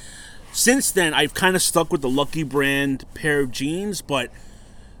since then, I've kind of stuck with the Lucky Brand pair of jeans, but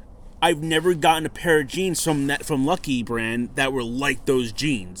I've never gotten a pair of jeans from Lucky Brand that were like those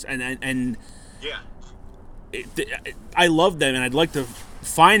jeans. And yeah. I love them, and I'd like to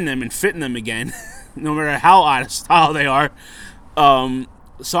find them and fit in them again, no matter how out of style they are.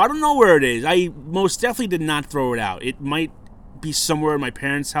 So I don't know where it is. I most definitely did not throw it out. It might be somewhere in my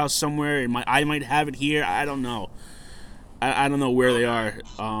parents' house somewhere. I might have it here. I don't know. I don't know where they are.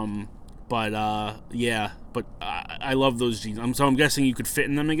 Yeah. But I love those jeans. So I'm guessing you could fit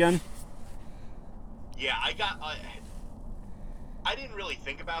in them again? Yeah, I didn't really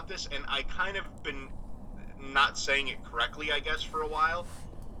think about this, and I kind of been not saying it correctly, I guess, for a while.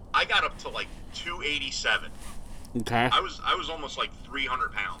 I got up to like 287. Okay. I was almost like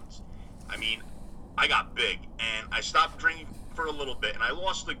 300 pounds. I mean, I got big, and I stopped drinking for a little bit, and I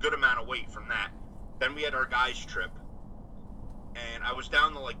lost a good amount of weight from that. Then we had our guys trip, and I was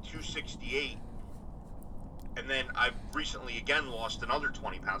down to like 268, and then I've recently again lost another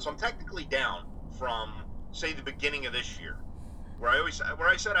 20 pounds. So I'm technically down from, say, the beginning of this year, where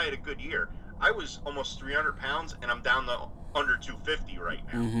I said I had a good year. I was almost 300 pounds, and I'm down to under 250 right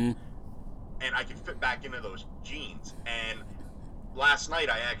now. Mm-hmm. And I can fit back into those jeans. And last night,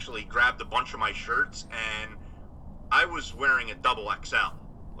 I actually grabbed a bunch of my shirts, and I was wearing a double XL.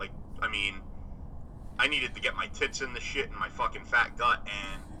 Like, I mean, I needed to get my tits in the shit and my fucking fat gut,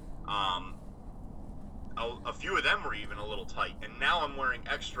 and a few of them were even a little tight. And now I'm wearing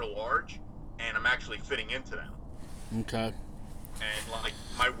extra large, and I'm actually fitting into them. Okay. And like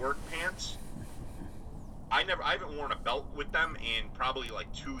my work pants, I haven't worn a belt with them in probably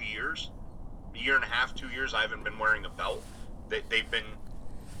like 2 years, a year and a half, 2 years. I haven't been wearing a belt. They've been,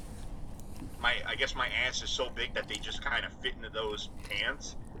 I guess my ass is so big that they just kind of fit into those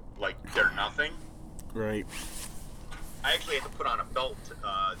pants like they're nothing. Right. I actually had to put on a belt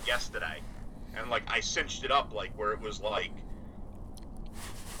yesterday, and like I cinched it up like where it was like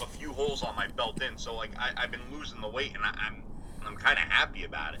few holes on my belt in, so like I've been losing the weight, and I'm kind of happy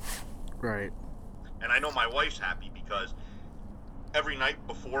about it. Right. And I know my wife's happy because every night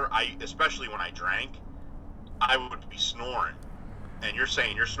before especially when I drank, I would be snoring. And you're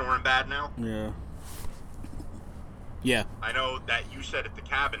saying you're snoring bad now? Yeah. Yeah. I know that you said at the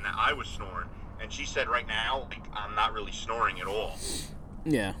cabin that I was snoring, and she said right now, like, I'm not really snoring at all.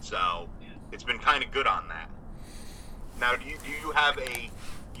 Yeah. So it's been kind of good on that. Now, do you have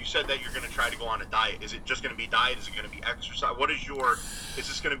you said that you're going to try to go on a diet. Is it just going to be diet? Is it going to be exercise? Is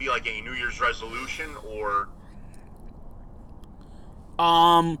this going to be like a New Year's resolution, or?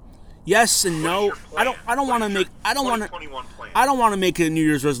 Yes and no. I don't want to make, I don't want to make a New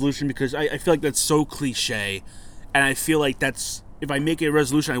Year's resolution because I feel like that's so cliche. And I feel like that's, if I make a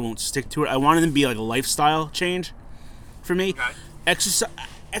resolution, I won't stick to it. I want it to be like a lifestyle change for me. Okay.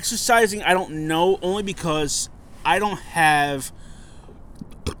 Exercising, I don't know, only because I don't have,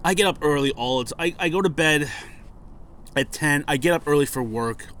 I get up early all the time. I go to bed at 10. I get up early for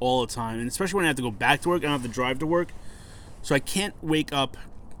work all the time. And especially when I have to go back to work, I don't have to drive to work. So I can't wake up,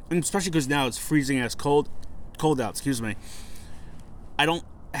 and especially because now it's freezing ass cold out, excuse me. I don't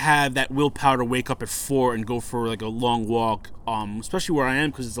have that willpower to wake up at 4 and go for like a long walk, especially where I am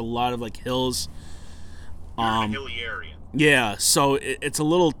because it's a lot of like hills. You're in a hilly area. Yeah, so it's a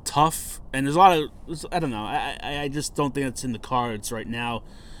little tough, and there's a lot of, I don't know, I just don't think it's in the cards right now.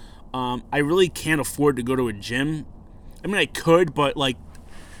 I really can't afford to go to a gym. I mean, I could, but like,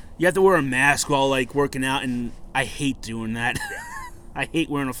 you have to wear a mask while like working out, and I hate doing that. I hate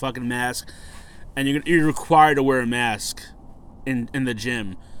wearing a fucking mask, and you're required to wear a mask in the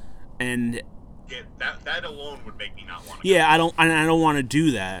gym, and yeah, that alone would make me not want to. Yeah, I don't want to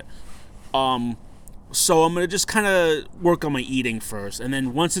do that. So I'm gonna just kind of work on my eating first, and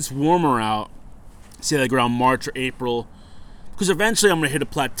then once it's warmer out, say like around March or April, because eventually I'm gonna hit a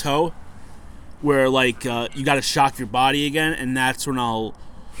plateau where like you got to shock your body again, and that's when I'll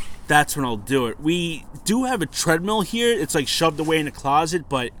do it. We do have a treadmill here. It's like shoved away in the closet,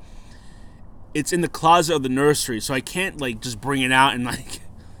 but it's in the closet of the nursery, so I can't like just bring it out, and like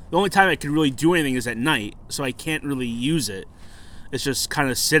the only time I can really do anything is at night, so I can't really use it. It's just kind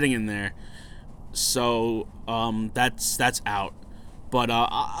of sitting in there. So that's out. But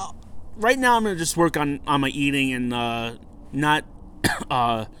right now I'm gonna just work on my eating and not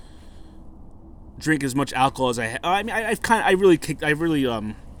drink as much alcohol as I have. I mean, I really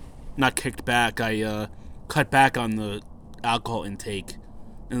not kicked back. I cut back on the alcohol intake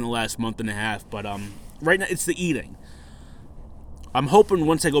in the last month and a half. But right now it's the eating. I'm hoping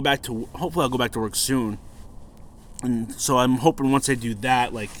hopefully I'll go back to work soon. And so I'm hoping once I do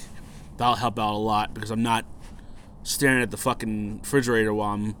that, like, that'll help out a lot because I'm not staring at the fucking refrigerator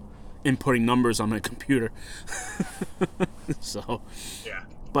while I'm inputting numbers on my computer. So, yeah.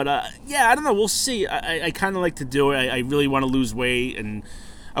 But yeah, I don't know. We'll see. I kind of like to do it. I really want to lose weight and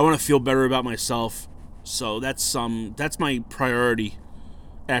I want to feel better about myself. So that's my priority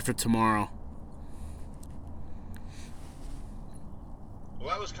after tomorrow. Well,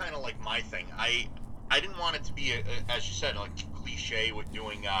 that was kind of like my thing. I didn't want it to be, as you said, like cliche with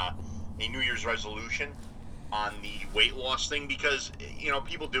doing a New Year's resolution on the weight loss thing because, you know,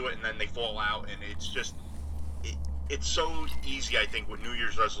 people do it and then they fall out and it's just, it's so easy, I think, with New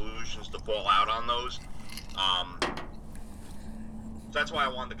Year's resolutions to fall out on those. So that's why I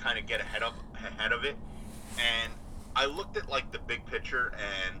wanted to kind of get ahead of it. And I looked at, like, the big picture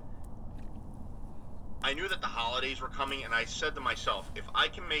and I knew that the holidays were coming and I said to myself, if I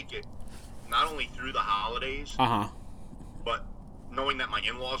can make it not only through the holidays, but knowing that my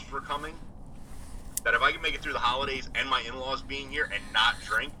in-laws were coming, that if I can make it through the holidays and my in-laws being here and not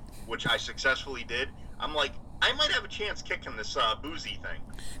drink, which I successfully did, I'm like, I might have a chance kicking this boozy thing.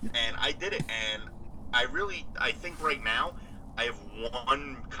 And I did it. And I think right now I have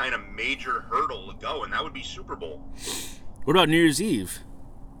one kind of major hurdle to go, and that would be Super Bowl. What about New Year's Eve?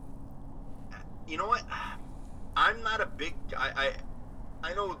 You know what? I'm not a big...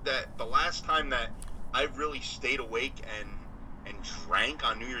 I know that the last time that I really stayed awake and drank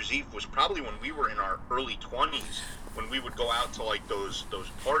on New Year's Eve was probably when we were in our early 20s, when we would go out to like those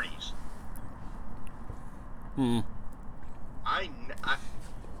parties.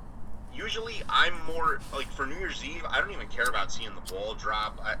 Usually I'm more like for New Year's Eve. I don't even care about seeing the ball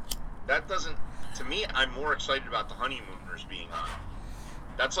drop. To me, I'm more excited about the honeymooners being on.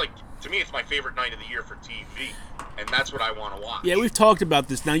 That's like, to me, it's my favorite night of the year for TV, and that's what I want to watch. Yeah, we've talked about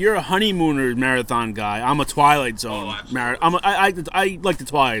this. Now, you're a Honeymooner marathon guy. I'm a Twilight Zone marathon. I like the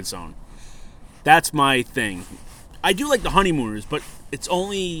Twilight Zone. That's my thing. I do like the Honeymooners, but it's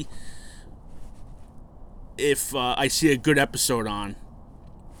only if I see a good episode on.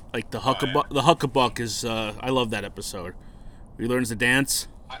 Like the Oh, Huckabuck. The Huckabuck is. I love that episode. He learns to dance.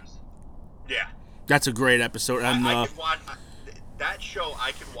 Yeah. That's a great episode. And I could watch that show.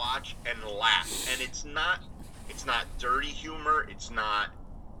 I could watch and laugh, and it's not dirty humor. It's not.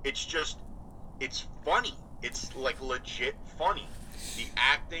 It's just. It's funny. It's like legit funny. The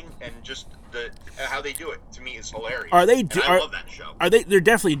acting and just the how they do it to me is hilarious. Are they? I love that show. Are they? They're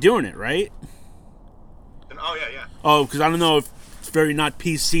definitely doing it, right? And, oh yeah. Oh, because I don't know if it's very not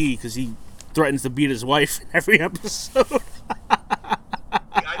PC because he threatens to beat his wife in every episode.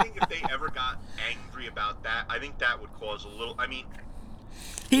 I think if they ever got angry about that, I think that would cause a little. I mean,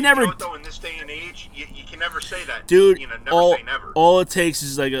 He never. You know what, though, in this day and age, you can never say that. Dude, Never say never. all it takes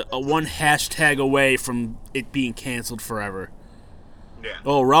is like a one hashtag away from it being canceled forever. Yeah.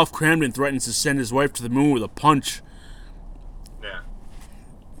 Oh, Ralph Cramden threatens to send his wife to the moon with a punch. Yeah.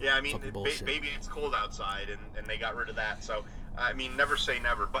 Yeah, I mean, Fucking bullshit. maybe it's cold outside, and they got rid of that. So, I mean, never say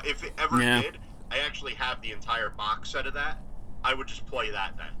never. But if it ever did, I actually have the entire box set of that. I would just play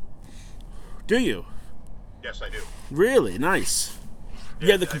that then. Do you? Yes, I do. Really? Nice. Yeah,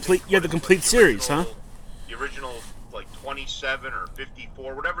 You have the complete. You have the complete series, huh? The original, like 27 or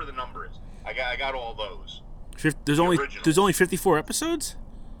 54, whatever the number is. I got all those. There's only 54 episodes.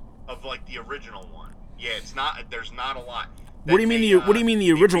 Of like the original one. Yeah, it's not. There's not a lot. What do you mean what do you mean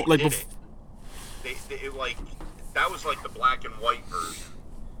the original? Like they like that was like the black and white version,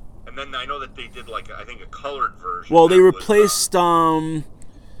 and then I know that they did like I think a colored version. Well, they replaced oh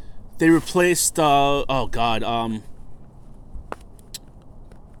god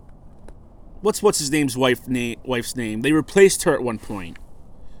what's his name's wife's name? They replaced her at one point.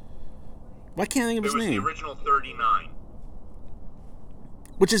 Why can't I think of his name? It was the original 39.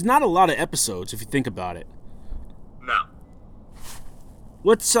 Which is not a lot of episodes if you think about it. No.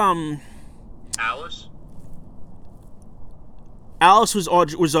 What's Alice? Alice was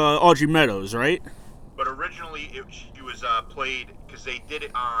Audrey Meadows, right? But originally she was played because they did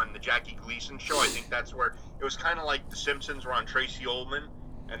it on the Jackie Gleason show. I think that's where it was kind of like The Simpsons were on Tracy Ullman,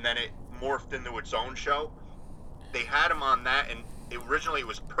 and then it morphed into its own show. They had him on that, and originally it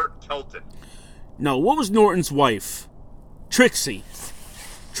was Pert Kelton. No, what was Norton's wife? Trixie.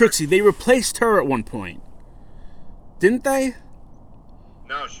 They replaced her at one point, didn't they?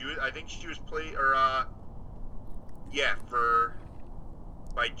 No, I think she was played,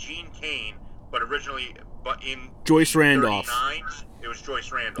 by Gene Kane, but originally, in Joyce Randolph. 39, it was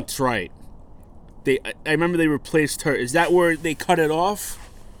Joyce Randolph. That's right. I remember they replaced her. Is that where they cut it off?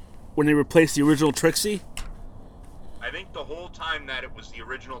 When they replaced the original Trixie? I think the whole time that it was the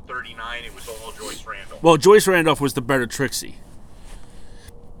original 39, it was all Joyce Randolph. Well, Joyce Randolph was the better Trixie.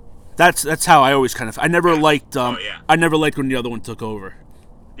 That's how I always kind of. I never liked. I never liked when the other one took over.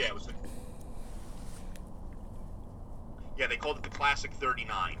 Yeah, it was. They called it the Classic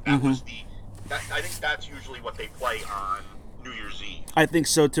 39. That was I think that's usually what they play on New Year's Eve. I think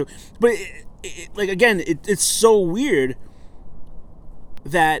so too, but it's so weird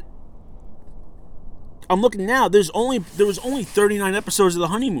that I'm looking now. There was only 39 episodes of The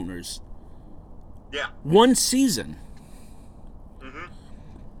Honeymooners. Yeah. One season. Mm-hmm.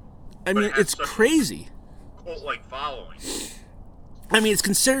 I mean, it's crazy. Cult-like following. I mean, it's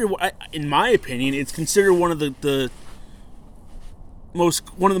considered, in my opinion, it's considered one of the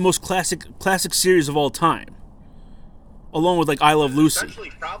most classic series of all time, along with like I Love Lucy. It's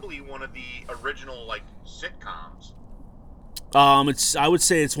actually probably one of the original like sitcoms. I would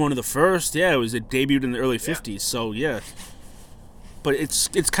say it's one of the first. Yeah, it debuted in the early 50s. So yeah, but it's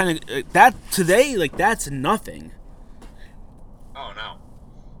kind of that today. Like that's nothing. Oh no.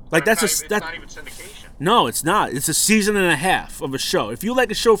 Like that's not even syndication. No, it's not. It's a season and a half of a show. If you like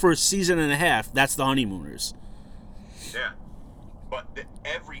a show for a season and a half, that's The Honeymooners. Yeah, but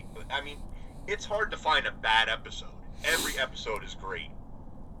it's hard to find a bad episode. Every episode is great.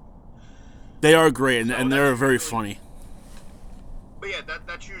 They are great, and they're very funny. But yeah,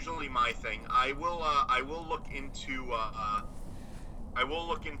 that's usually my thing. I will look into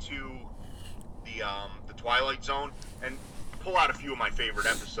the Twilight Zone and pull out a few of my favorite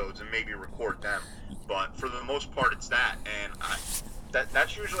episodes and maybe record them. But for the most part, it's that, and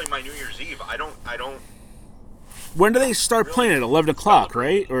that's usually my New Year's Eve. I don't. When do they start playing it? 11 o'clock,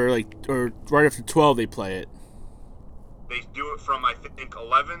 right? Or right after 12 they play it? They do it from, I think,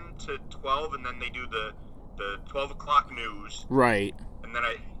 11 to 12, and then they do the 12 o'clock news. Right. And then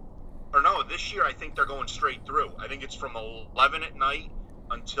this year I think they're going straight through. I think it's from 11 at night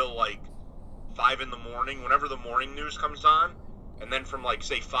until, 5 in the morning, whenever the morning news comes on. And then from,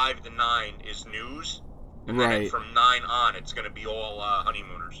 say, 5 to 9 is news. And then from 9 on, it's going to be all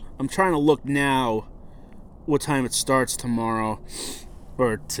Honeymooners. I'm trying to look now what time it starts tomorrow.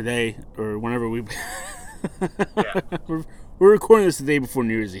 or today, or whenever we. Yeah. We're recording this the day before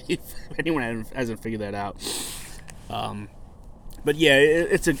New Year's Eve. If anyone hasn't figured that out. But yeah,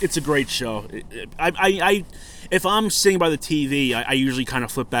 it's a great show. I if I'm sitting by the TV, I usually kind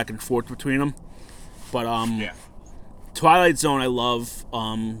of flip back and forth between them. But Yeah. Twilight Zone I love.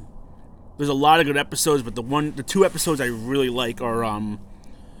 There's a lot of good episodes, but the two episodes I really like are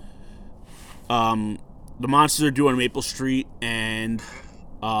The Monsters Are Due on Maple Street and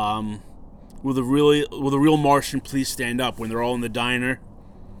Will the Real Martian Please Stand Up, when they're all in the diner.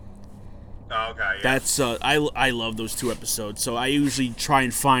 Oh, okay. Yeah. That's I love those two episodes, so I usually try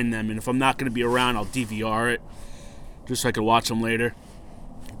and find them, and if I'm not going to be around, I'll DVR it just so I can watch them later.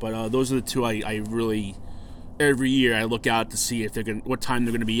 But those are the two I really, every year I look out to see if what time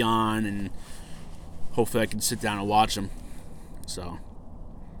they're going to be on, and hopefully I can sit down and watch them. So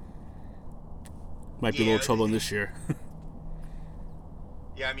might be a little trouble in this year.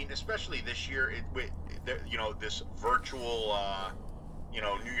 Yeah, I mean, especially this year, this virtual,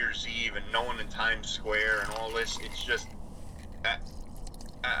 New Year's Eve and no one in Times Square and all this. It's just,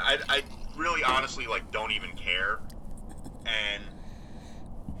 I really honestly don't even care, and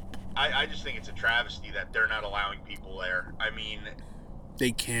I just think it's a travesty that they're not allowing people there. I mean,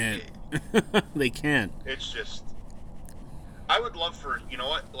 they can't. They can't. It's just, I would love for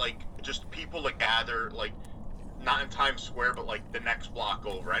just people to gather not in Times Square, but the next block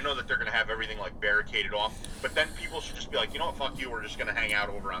over. I know that they're going to have everything barricaded off, but then people should just be like, you know what, fuck you, we're just going to hang out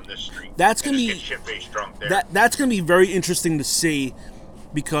over on this street. That's going to be get shit-faced drunk there. That's going to be very interesting to see,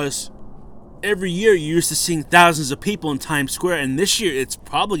 because every year you're used to seeing thousands of people in Times Square, and this year it's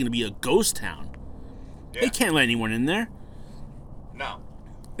probably going to be a ghost town. Yeah. They can't let anyone in there. No.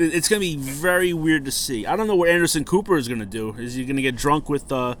 It's going to be very weird to see. I don't know what Anderson Cooper is going to do. Is he going to get drunk with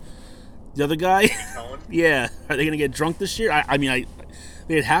the other guy? Yeah. Are they going to get drunk this year? I mean,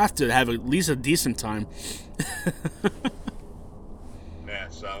 they'd have to have at least a decent time. Yeah,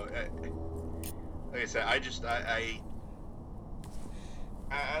 so, like I said, I just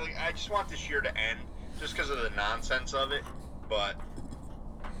want this year to end just because of the nonsense of it, but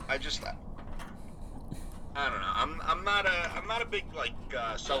I don't know. I'm not a big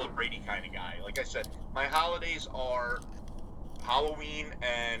celebrity kind of guy. Like I said, my holidays are Halloween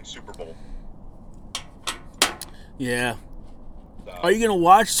and Super Bowl. Yeah. So, Are you going to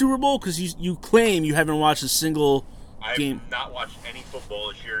watch Super Bowl? Because you claim you haven't watched a single game. I've not watched any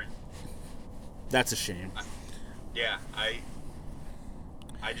football this year. That's a shame. Yeah, I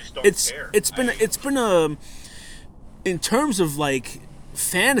just don't care. It's been in terms of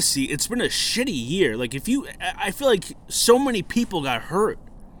fantasy, it's been a shitty year. I feel like so many people got hurt.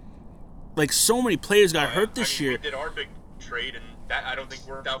 So many players got hurt this year. We did our big trade, and that I don't think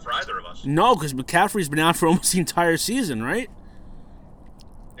worked out for either of us. No, because McCaffrey's been out for almost the entire season, right?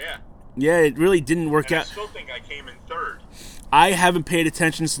 Yeah. Yeah, it really didn't work out. I still think I came in third. I haven't paid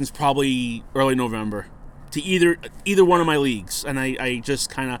attention since probably early November to either one of my leagues, and I just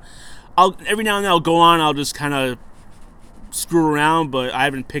kind of, every now and then I'll go on, I'll just kind of screw around, but I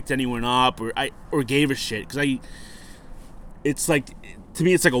haven't picked anyone up or gave a shit, because it's to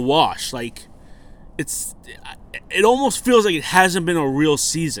me it's like a wash. It almost feels like it hasn't been a real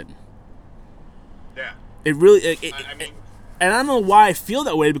season. Yeah. It really. I mean, and I don't know why I feel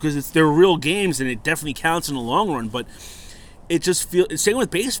that way, because they're real games and it definitely counts in the long run. But it just feels. Same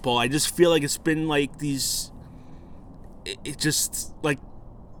with baseball. I just feel like it's been these. It just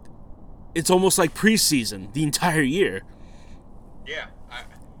it's almost like preseason the entire year. Yeah,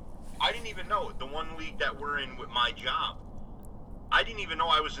 I didn't even know the one league that we're in with my job. I didn't even know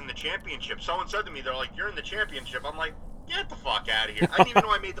I was in the championship. Someone said to me, they're like, "You're in the championship." I'm like, "Get the fuck out of here!" I didn't even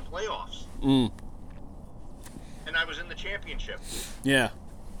know I made the playoffs. And I was in the championship. Yeah.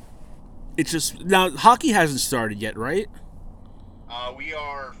 It's just now hockey hasn't started yet, right? We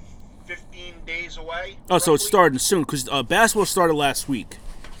are 15 days away. Oh, so it's roughly. starting soon, because basketball started last week.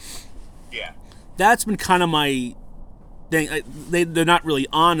 Yeah. That's been kind of my thing. They're not really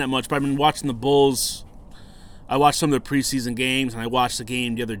on that much, but I've been watching the Bulls. I watched some of the preseason games, and I watched the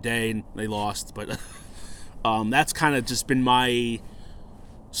game the other day, and they lost. But that's kind of just been my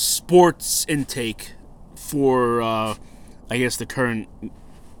sports intake for, I guess, the current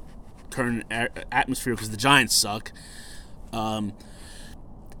atmosphere, because the Giants suck, and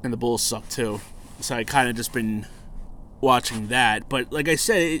the Bulls suck too. So I kind of just been watching that. But like I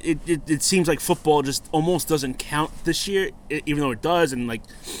said, it seems like football just almost doesn't count this year, even though it does. And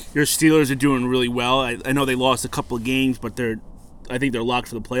your Steelers are doing really well. I know they lost a couple of games, but I think they're locked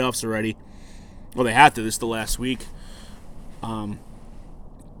for the playoffs already. Well, they have to. This is the last week.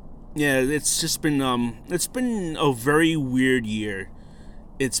 Yeah, it's just been it's been a very weird year.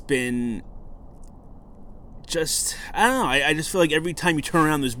 it's been just, I don't know, I just feel like every time you turn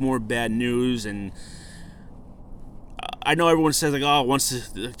around there's more bad news, and I know everyone says like, oh,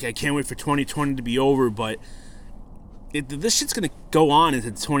 I can't wait for 2020 to be over, but this shit's gonna go on into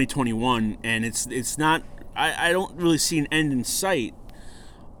 2021, and it's not, I don't really see an end in sight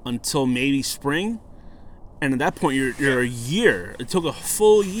until maybe spring, and at that point you're a year. It took a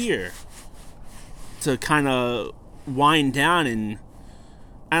full year to kind of wind down, and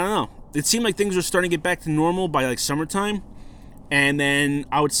I don't know. It seemed like things were starting to get back to normal by like summertime, and then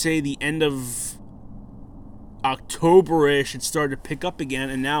I would say the end of October-ish it started to pick up again,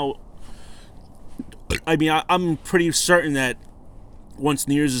 and now, I mean, I'm pretty certain that once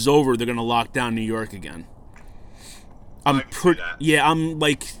New Year's is over, they're gonna lock down New York again. I'm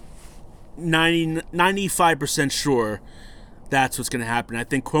like 95% sure that's what's gonna happen. I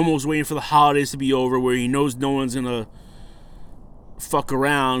think Cuomo's waiting for the holidays to be over, where he knows no one's gonna fuck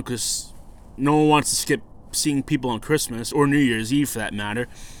around, because no one wants to skip seeing people on Christmas or New Year's Eve for that matter.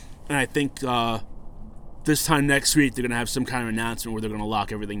 And I think this time next week they're gonna have some kind of announcement where they're gonna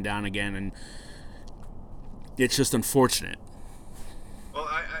lock everything down again, and it's just unfortunate. Well,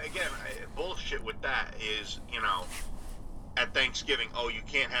 bullshit with that is, at Thanksgiving, oh, you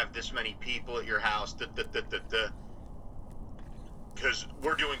can't have this many people at your house, because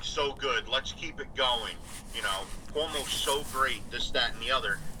we're doing so good, let's keep it going, Cuomo's so great, this, that, and the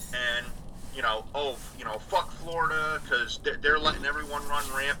other, and, fuck Florida, because they're letting everyone run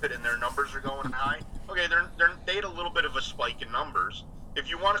rampant and their numbers are going high. Okay, they had a little bit of a spike in numbers, if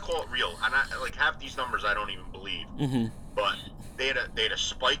you want to call it real, and half these numbers I don't even believe, but they had a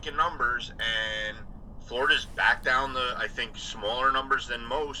spike in numbers, and Florida's back down the, I think, smaller numbers than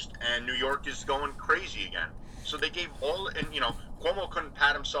most, and New York is going crazy again. So they gave and Cuomo couldn't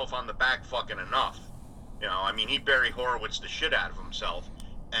pat himself on the back fucking enough. He Barry Horowitz the shit out of himself.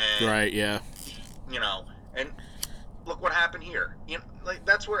 And, right, yeah. And look what happened here.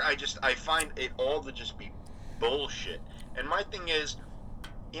 That's where I find it all to just be bullshit. And my thing is,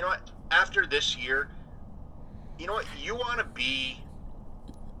 after this year, you want to be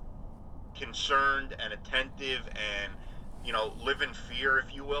concerned and attentive and, live in fear,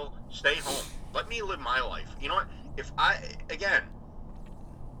 if you will. Stay home. Let me live my life. You know what? If I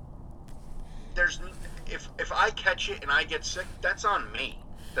catch it and I get sick, that's on me.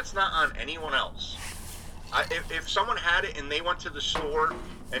 That's not on anyone else. If someone had it and they went to the store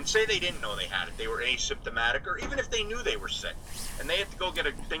and say they didn't know they had it, they were asymptomatic, or even if they knew they were sick and they had to go get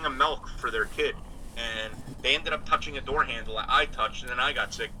a thing of milk for their kid and they ended up touching a door handle that I touched and then I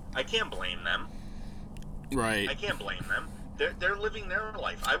got sick, I can't blame them. Right. I can't blame them. They're living their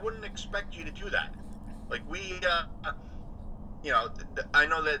life. I wouldn't expect you to do that. Like I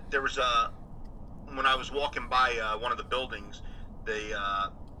know that there was when I was walking by one of the buildings,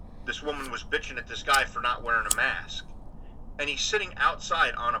 this woman was bitching at this guy for not wearing a mask, and he's sitting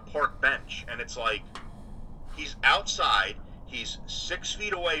outside on a park bench, and it's like, he's outside, he's 6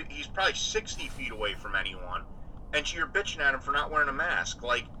 feet away, he's probably 60 feet away from anyone, and you're bitching at him for not wearing a mask.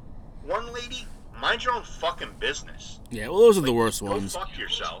 Like, one lady, mind your own fucking business. Yeah, well, those are the worst ones. Go fuck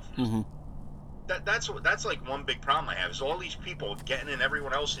yourself. Mm-hmm. That's like one big problem I have, is all these people getting in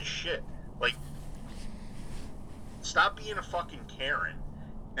everyone else's shit. Like, stop being a fucking Karen.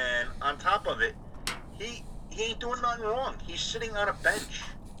 And on top of it, he ain't doing nothing wrong. He's sitting on a bench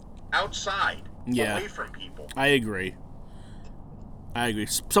outside, away from people. I agree.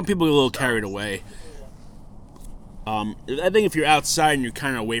 Some people get a little carried away. I think if you're outside and you're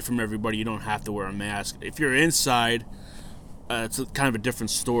kind of away from everybody, you don't have to wear a mask. If you're inside, it's kind of a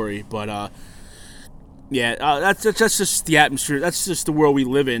different story. But that's just the atmosphere. That's just the world we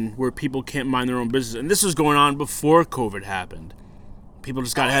live in, where people can't mind their own business. And this was going on before COVID happened. People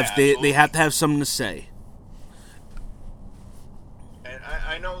just gotta have they have to have something to say. And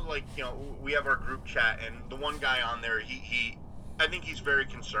I know, we have our group chat, and the one guy on there, I think he's very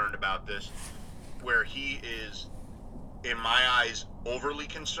concerned about this, where he is, in my eyes, overly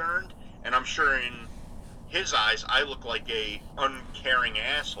concerned, and I'm sure in his eyes, I look like a uncaring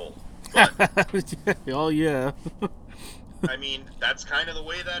asshole. But, oh yeah. I mean, that's kind of the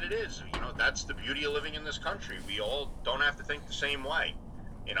way that it is. That's the beauty of living in this country. We all don't have to think the same way.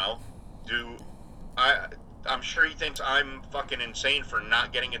 I'm sure he thinks I'm fucking insane for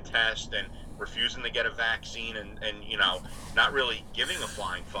not getting a test and refusing to get a vaccine and not really giving a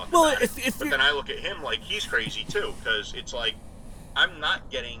flying fuck about it. But then I look at him like he's crazy too, because it's like, I'm not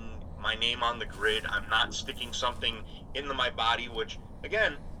getting my name on the grid. I'm not sticking something into my body, which,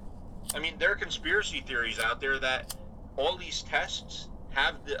 again, I mean, there are conspiracy theories out there that all these tests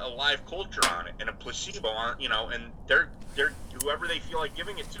have a live culture on it and a placebo on, and they're whoever they feel like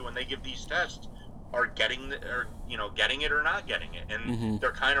giving it to when they give these tests are getting getting it or not getting it, and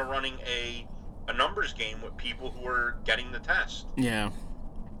they're kind of running a numbers game with people who are getting the test. Yeah.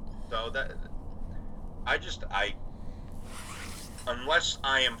 So that unless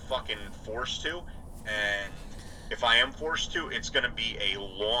I am fucking forced to, and if I am forced to, it's gonna be a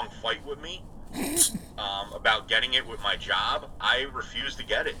long fight with me about getting it with my job. I refuse to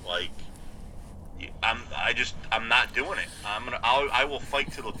get it. Like, I'm not doing it. I will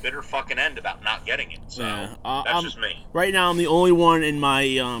fight to the bitter fucking end about not getting it. So that's just me. Right now, I'm the only one in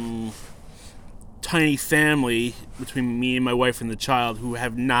my tiny family between me and my wife and the child who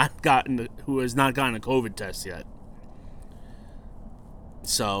has not gotten a COVID test yet.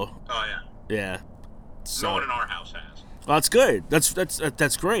 So. Oh yeah. Yeah. So, no one in our house has. Well, that's good.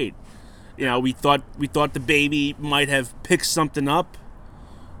 That's great. We thought the baby might have picked something up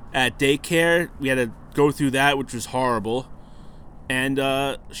at daycare. We had to go through that, which was horrible, and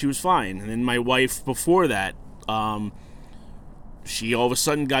she was fine. And then my wife, before that, she all of a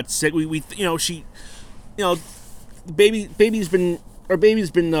sudden got sick. Our baby's been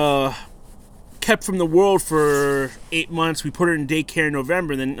kept from the world for 8 months. We put her in daycare in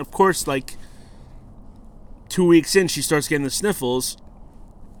November, and then of course, like 2 weeks in, she starts getting the sniffles.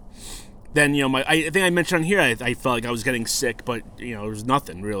 Then, I think I mentioned on here, I felt like I was getting sick, but, it was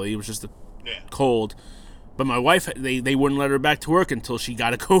nothing, really. It was just a cold. But my wife, they wouldn't let her back to work until she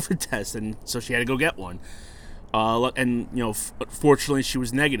got a COVID test, and so she had to go get one. Fortunately, she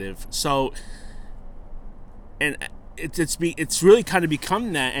was negative. So, and it's really kind of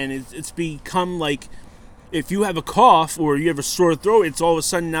become that, and it's become like, if you have a cough or you have a sore throat, it's all of a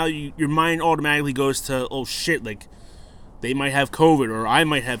sudden now your mind automatically goes to, oh shit, like, they might have COVID, or I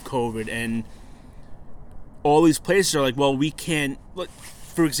might have COVID, and all these places are like, well, we can't. Like,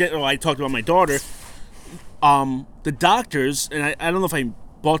 for example, I talked about my daughter. The doctors, and I don't know if I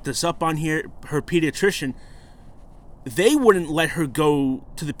brought this up on here, her pediatrician, they wouldn't let her go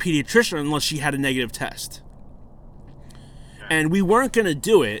to the pediatrician unless she had a negative test. And we weren't going to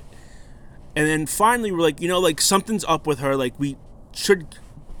do it. And then finally we're like, something's up with her. Like, we should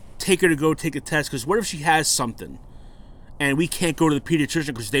take her to go take a test, because what if she has something? And we can't go to the pediatrician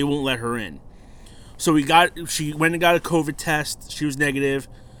because they won't let her in. So she went and got a COVID test. She was negative.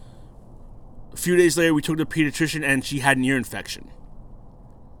 A few days later, we took the pediatrician, and she had an ear infection.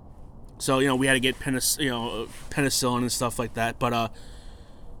 So, we had to get penicillin and stuff like that. But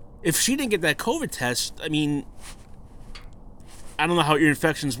if she didn't get that COVID test, I mean, I don't know how ear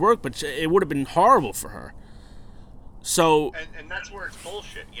infections work, but it would have been horrible for her. So, and that's where it's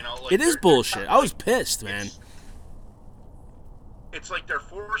bullshit. Like, it is bullshit. I was pissed, man. It's like they're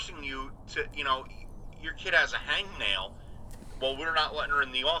forcing you to, your kid has a hangnail. Well, we're not letting her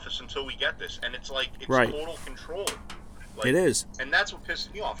in the office until we get this. And it's like, it's total control. Like, it is. And that's what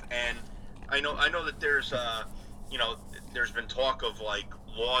pisses me off. And I know that there's, there's been talk of, like,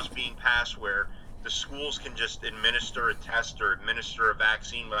 laws being passed where the schools can just administer a test or administer a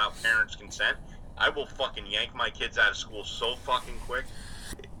vaccine without parents' consent. I will fucking yank my kids out of school so fucking quick.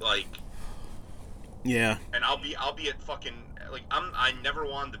 Like, yeah. And I'll be at fucking, like, I never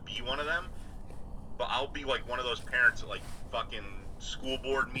wanted to be one of them, but I'll be like one of those parents at, like, fucking school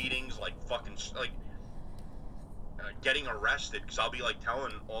board meetings, like, fucking, like, getting arrested, because I'll be, like,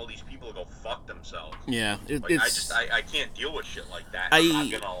 telling all these people to go fuck themselves. Yeah. I can't deal with shit like that. I'm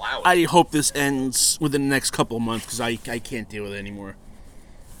not gonna allow it. I hope this ends within the next couple of months, because I can't deal with it anymore.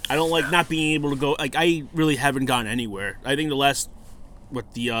 I don't like not being able to go, like, I really haven't gone anywhere. I think the last,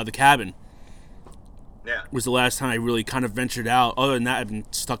 the cabin. Yeah. Was the last time I really kind of ventured out. Other than that, I've been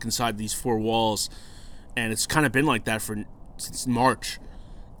stuck inside these four walls, and it's kind of been like that since March.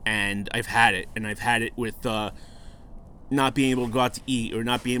 And I've had it, with not being able to go out to eat or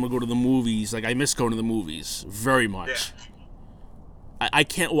not being able to go to the movies. Like, I miss going to the movies very much. Yeah. I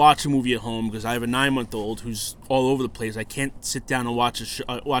can't watch a movie at home because I have a 9-month-old who's all over the place. I can't sit down and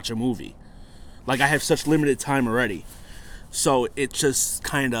watch a movie. Like, I have such limited time already, so it's just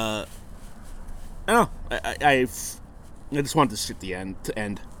kind of. I don't know. I just want this shit to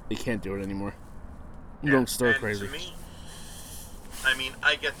end. They can't do it anymore. Yeah. Don't stir crazy. To me, I mean,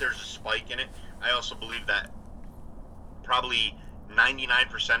 I get there's a spike in it. I also believe that probably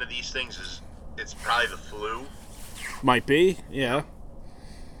 99% of these things it's probably the flu. Might be, yeah.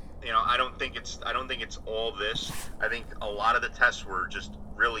 I don't think it's all this. I think a lot of the tests were just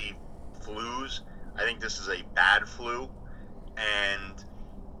really flus. I think this is a bad flu, and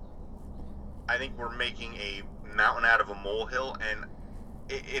I think we're making a mountain out of a molehill, and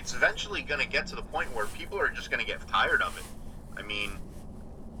it's eventually going to get to the point where people are just going to get tired of it. I mean,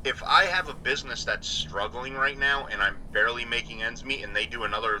 if I have a business that's struggling right now and I'm barely making ends meet, and they do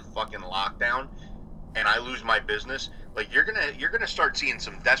another fucking lockdown, and I lose my business, like you're gonna start seeing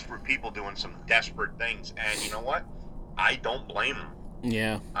some desperate people doing some desperate things, and you know what? I don't blame them.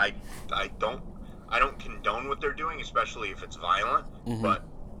 Yeah. I don't condone what they're doing, especially if it's violent. Mm-hmm. But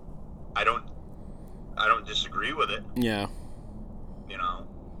I don't disagree with it. Yeah. You know,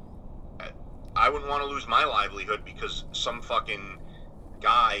 I wouldn't want to lose my livelihood because some fucking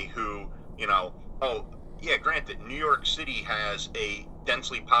guy who, you know, oh yeah, granted, New York City has a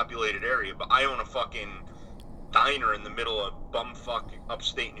densely populated area, but I own a fucking diner in the middle of bumfuck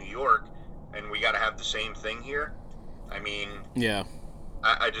upstate New York, and we got to have the same thing here. I mean, yeah.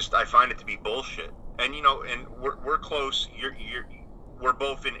 I find it to be bullshit. And you know, and we're close. We're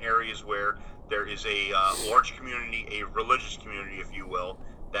both in areas where there is a large community, a religious community, if you will,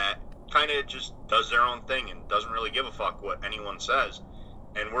 that kind of just does their own thing and doesn't really give a fuck what anyone says.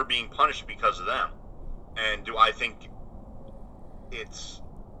 And we're being punished because of them. And do I think it's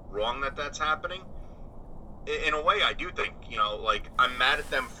wrong that that's happening? In a way, I do think, you know, like, I'm mad at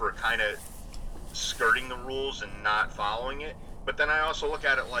them for kind of skirting the rules and not following it. But then I also look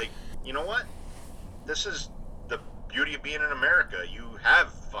at it like, you know what? This is the beauty of being in America. You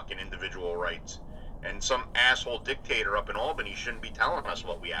have fucking individual rights. And some asshole dictator up in Albany shouldn't be telling us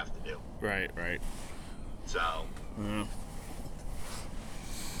what we have to do. Right. So... Mm.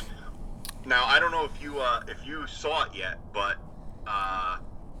 Now, I don't know if you saw it yet, but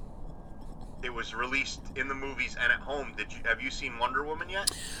it was released in the movies and at home. Have you seen Wonder Woman yet?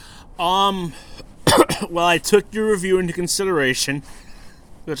 Well, I took your review into consideration,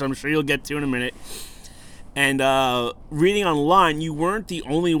 which I'm sure you'll get to in a minute. And reading online, you weren't the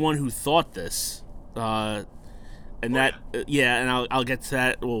only one who thought this. And I'll get to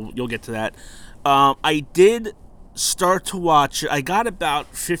that. Well, you'll get to that. I did start to watch it. I got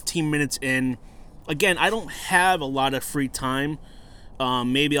about 15 minutes in. Again, I don't have a lot of free time.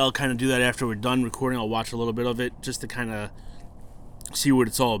 Maybe I'll kind of do that after we're done recording. I'll watch a little bit of it just to kind of see what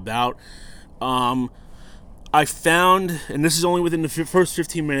it's all about. I found, and this is only within the first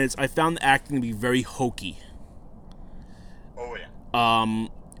 15 minutes, I found the acting to be very hokey. Oh, yeah.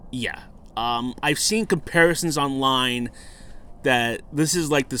 Yeah. I've seen comparisons online that this is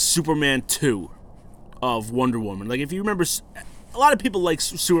like the Superman 2 of Wonder Woman. Like, if you remember, a lot of people like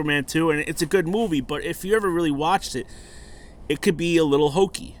Superman 2, and it's a good movie, but if you ever really watched it, it could be a little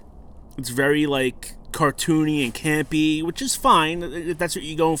hokey. It's very, like, cartoony and campy, which is fine. If that's what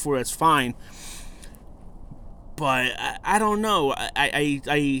you're going for, that's fine. But I don't know.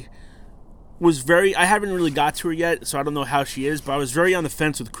 I haven't really got to her yet, so I don't know how she is, but I was very on the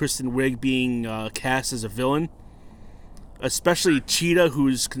fence with Kristen Wiig being cast as a villain. Especially Cheetah,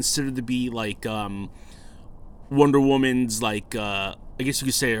 who's considered to be, like, Wonder Woman's, like, I guess you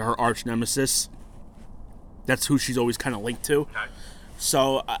could say her arch nemesis. That's who she's always kind of linked to. Okay.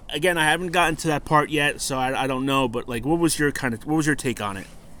 So, again, I haven't gotten to that part yet, so I don't know, but, like, what was your take on it?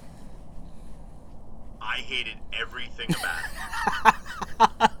 I hated everything about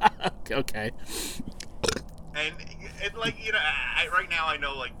it. Okay. And like, you know, right now I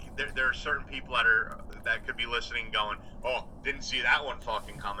know, like, there are certain people that could be listening going, oh, didn't see that one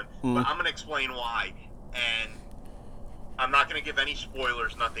fucking coming. But I'm going to explain why. And I'm not going to give any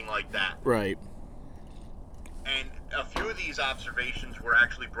spoilers, nothing like that. Right. And a few of these observations were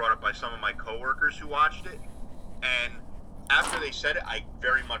actually brought up by some of my coworkers who watched it. And after they said it, I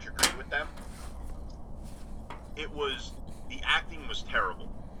very much agree with them. The acting was terrible.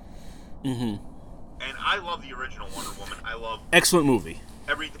 Mm-hmm. And I love the original Wonder Woman. I love excellent movie.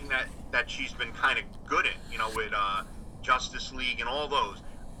 Everything that she's been kind of good at, you know, with Justice League and all those.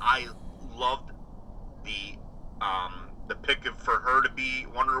 I loved the pick for her to be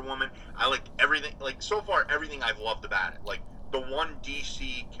Wonder Woman. I liked everything. Like, so far, everything I've loved about it. Like, the one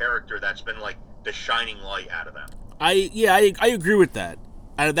DC character that's been, like, the shining light out of them. I agree with that.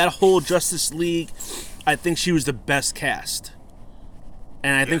 Out of that whole Justice League, I think she was the best cast.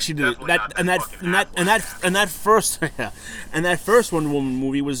 And I think she did that. And that first Wonder Woman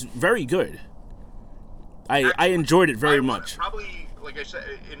movie was very good. I enjoyed it very much. Probably, like I said,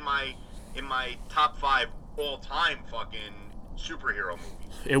 in my top 5 all-time fucking superhero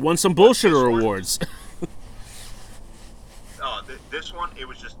movies. It won some bullshitter awards. This one, it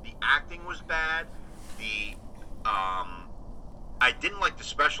was just, the acting was bad. I didn't like the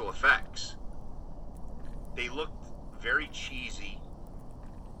special effects. They looked very cheesy.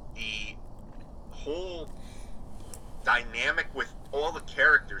 The whole dynamic with all the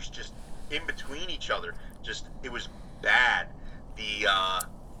characters just in between each other, it was bad. The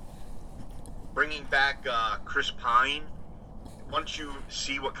bringing back Chris Pine once you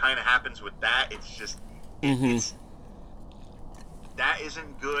see what kind of happens with that, it's just that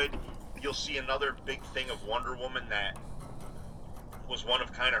isn't good. You'll see another big thing of Wonder Woman that was one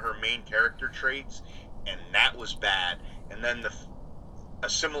of kind of her main character traits, and that was bad. And then a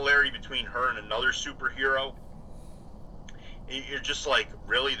similarity between her and another superhero, you're just like,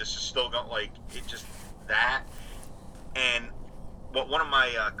 really, this is still going, like, it just, that. And what one of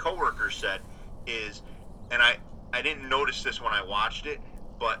my coworkers said is, and I didn't notice this when I watched it,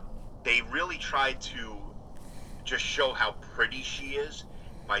 but they really tried to just show how pretty she is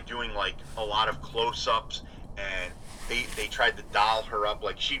by doing like a lot of close-ups, and they tried to doll her up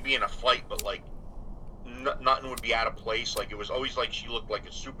like she'd be in a fight, but like nothing would be out of place. Like it was always like she looked like a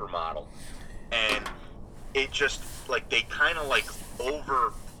supermodel, and it just like they kind of like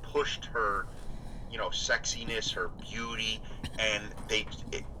over pushed her, you know, sexiness, her beauty, and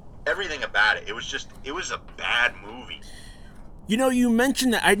everything about it. It was a bad movie. You know, you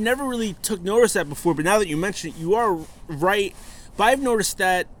mentioned that. I never really took notice of that before, but now that you mention it, you are right. But I've noticed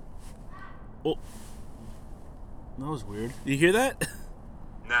that. Oh, that was weird. Did you hear that?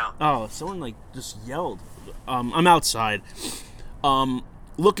 No. Oh, someone like just yelled. I'm outside.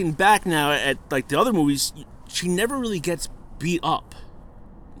 Looking back now at like the other movies, she never really gets beat up.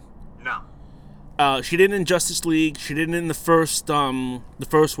 No. She didn't in Justice League. She didn't in the first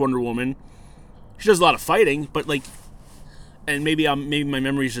Wonder Woman. She does a lot of fighting, but like, and maybe my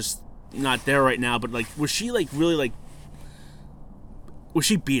memory's just not there right now. But like, was she like really like? Was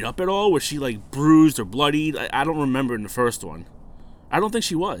she beat up at all? Was she like bruised or bloodied? I don't remember in the first one. I don't think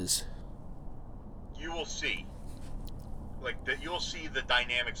she was. You will see. Like you'll see the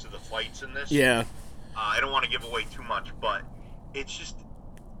dynamics of the fights in this. Yeah. I don't want to give away too much, but it's just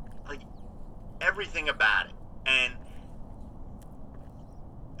like everything about it, and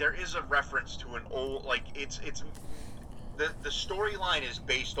there is a reference to an old, like it's the storyline is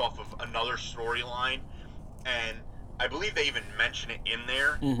based off of another storyline, and I believe they even mention it in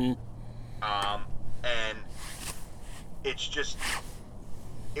there. Mm-hmm. And it's just,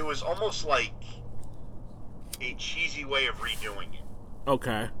 it was almost like a cheesy way of redoing it.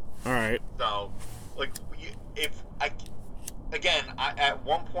 Okay. All right. So, like, at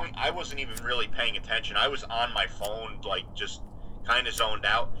one point, I wasn't even really paying attention. I was on my phone, like, just kind of zoned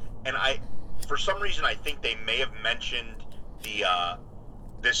out. And for some reason, I think they may have mentioned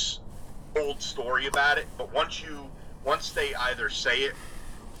this old story about it. But once they either say it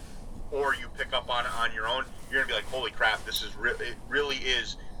or you pick up on it on your own, you're gonna be like, holy crap, it really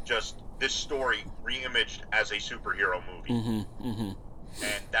is just this story re-imaged as a superhero movie. Mm-hmm. Mm-hmm.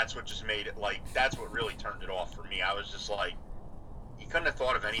 And that's what just made it, like, that's what really turned it off for me. I was just like, you couldn't have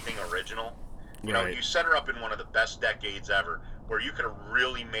thought of anything original. You know, you set her up in one of the best decades ever, where you could have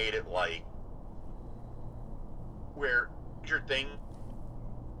really made it like, where your thing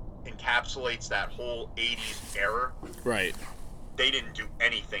encapsulates that whole 80s era. Right. They didn't do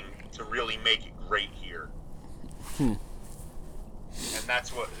anything to really make it great here. Hmm. And that's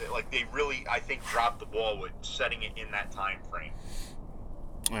what, like, they really, I think, dropped the ball with setting it in that time frame.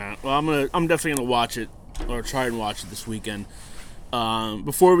 Well, I'm definitely gonna watch it, or try and watch it this weekend.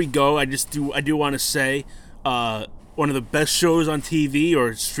 Before we go, I do want to say, one of the best shows on TV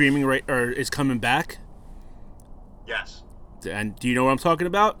or streaming is coming back. Yes. And do you know what I'm talking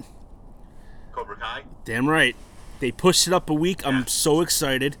about? Cobra Kai? Damn right. They pushed it up a week. Yeah. I'm so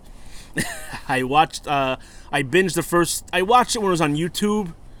excited. I watched it when it was on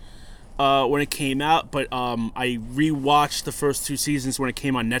YouTube, when it came out, but I rewatched the first 2 seasons when it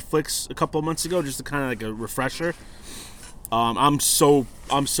came on Netflix a couple of months ago, just to kind of like a refresher. I'm so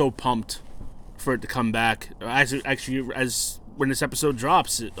pumped for it to come back. As when this episode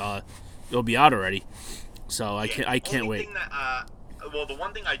drops, it'll be out already. So I can't wait. The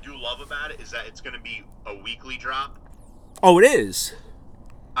one thing I do love about it is that it's going to be a weekly drop. Oh, it is?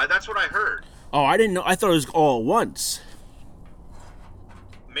 That's what I heard. Oh, I didn't know. I thought it was all at once.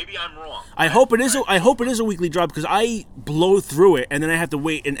 Maybe I'm wrong. I hope it is a weekly drop, because I blow through it and then I have to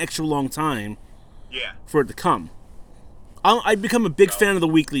wait an extra long time. Yeah. For it to come. I become a big fan of the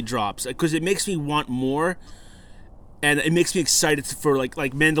weekly drops because it makes me want more, and it makes me excited for like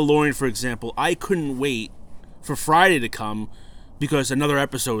Mandalorian, for example. I couldn't wait for Friday to come because another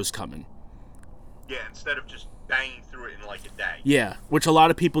episode is coming. Yeah, instead of just banging through it in like a day. Yeah, which a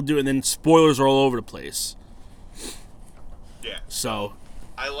lot of people do, and then spoilers are all over the place. Yeah. So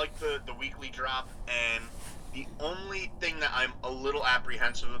I like the weekly drop, and the only thing that I'm a little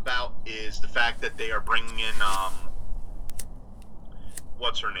apprehensive about is the fact that they are bringing in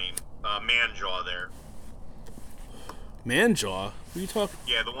what's her name? Manjaw there. Manjaw? What are you talking?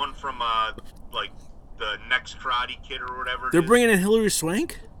 Yeah, the one from like the next Karate Kid or whatever. They're bringing in Hilary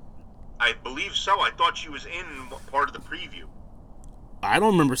Swank? I believe so. I thought she was in part of the preview. I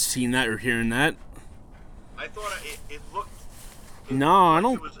don't remember seeing that or hearing that. I thought it looked. No, I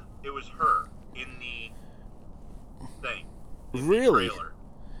don't. It was her in the thing. Really? The trailer.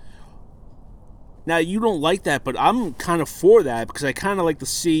 Now, you don't like that, but I'm kind of for that because I kind of like to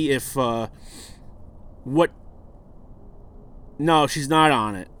see if what. No, she's not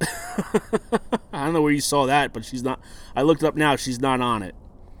on it. I don't know where you saw that, but she's not. I looked it up now. She's not on it.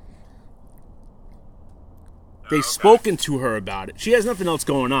 They've spoken to her about it. She has nothing else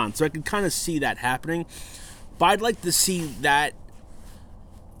going on, so I can kind of see that happening. But I'd like to see that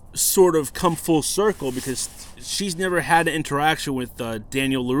sort of come full circle because she's never had an interaction with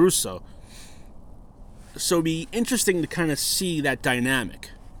Daniel LaRusso. So it'd be interesting to kind of see that dynamic.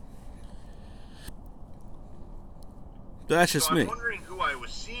 But that's just me. I'm wondering who I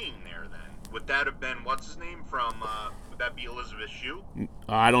was seeing there then. Would that have been, what's his name from, would that be Elizabeth Shue?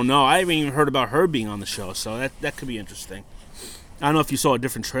 I don't know. I haven't even heard about her being on the show, so that could be interesting. I don't know if you saw a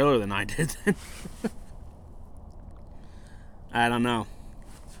different trailer than I did. I don't know.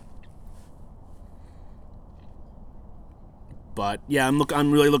 But yeah,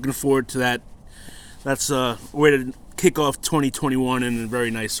 I'm really looking forward to that. That's a way to kick off 2021 in a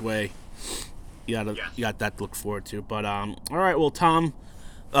very nice way. You got that to look forward to. But all right, well, Tom,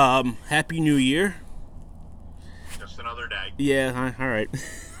 Happy New Year. Just another day. Yeah, all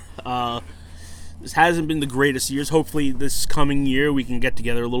right. This hasn't been the greatest years. Hopefully, this coming year we can get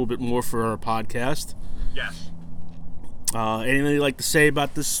together a little bit more for our podcast. Yes. Anything you'd like to say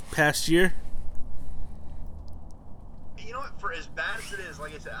about this past year? You know what? For as bad as it is,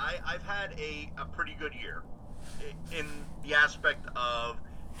 like I said, I've had a pretty good year in the aspect of,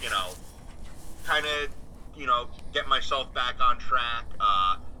 kind of, get myself back on track.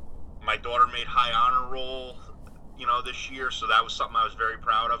 My daughter made high honor roll, this year, so that was something I was very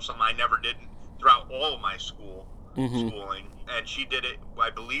proud of, something I never did throughout all of my schooling, and she did it, I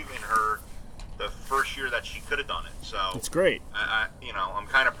believe, in the first year that she could have done it. So that's great. I'm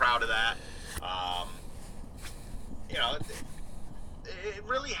kind of proud of that. It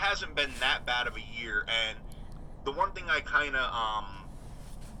really hasn't been that bad of a year, and the one thing I kind of,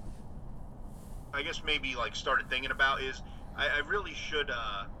 I guess maybe started thinking about is I really should,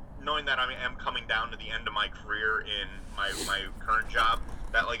 knowing that I am coming down to the end of my career in my current job,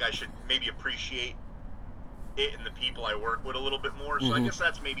 that I should maybe appreciate it and the people I work with a little bit more. So I guess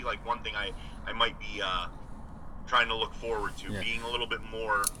that's maybe one thing I might be trying to look forward to, being a little bit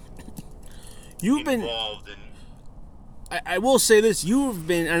more involved in. I will say this: you've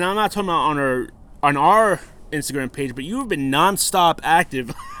been, and I'm not talking about on our Instagram page, but you've been nonstop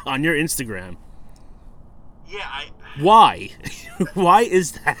active on your Instagram. Yeah, Why? Why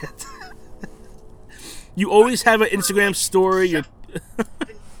is that? You always have an Instagram story.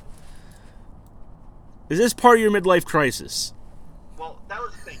 Is this part of your midlife crisis? Well, that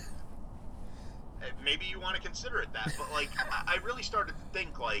was the thing. Maybe you want to consider it that, but I really started to think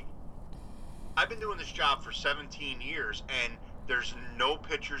I've been doing this job for 17 years, and there's no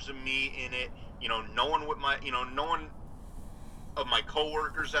pictures of me in it. No one with my, no one of my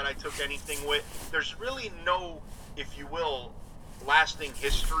coworkers that I took anything with. There's really no, if you will, lasting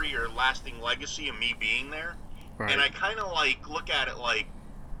history or lasting legacy of me being there. Right. And I kind of look at it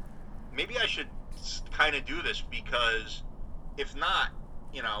maybe I should kind of do this, because if not,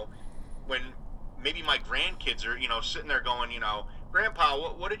 when maybe my grandkids are, sitting there going, Grandpa,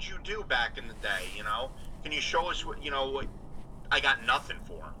 what did you do back in the day? Can you show us what I got nothing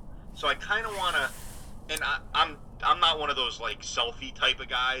for them. So I kind of want to, and I'm not one of those selfie type of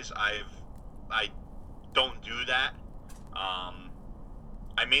guys. I don't do that.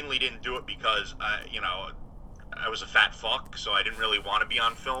 I mainly didn't do it because I was a fat fuck, so I didn't really want to be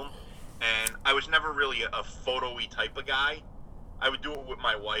on film, and I was never really a photo-y type of guy. I would do it with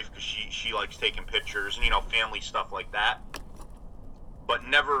my wife because she likes taking pictures and family stuff like that, but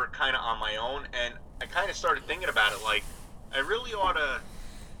never kind of on my own. And I kind of started thinking about it I really ought to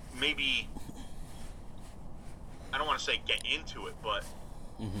maybe, I don't want to say get into it, but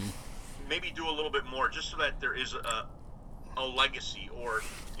maybe do a little bit more, just so that there is a legacy, or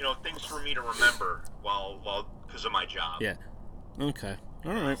things for me to remember while because of my job. Yeah. Okay.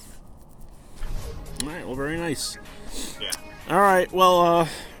 All right. Well, very nice. Yeah. All right. Well,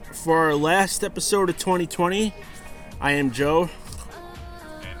 for our last episode of 2020, I am Joe.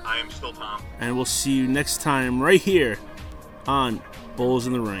 And I am still Tom. And we'll see you next time right here on Bulls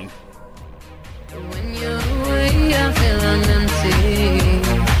in the Ring. When you're away, I feel empty.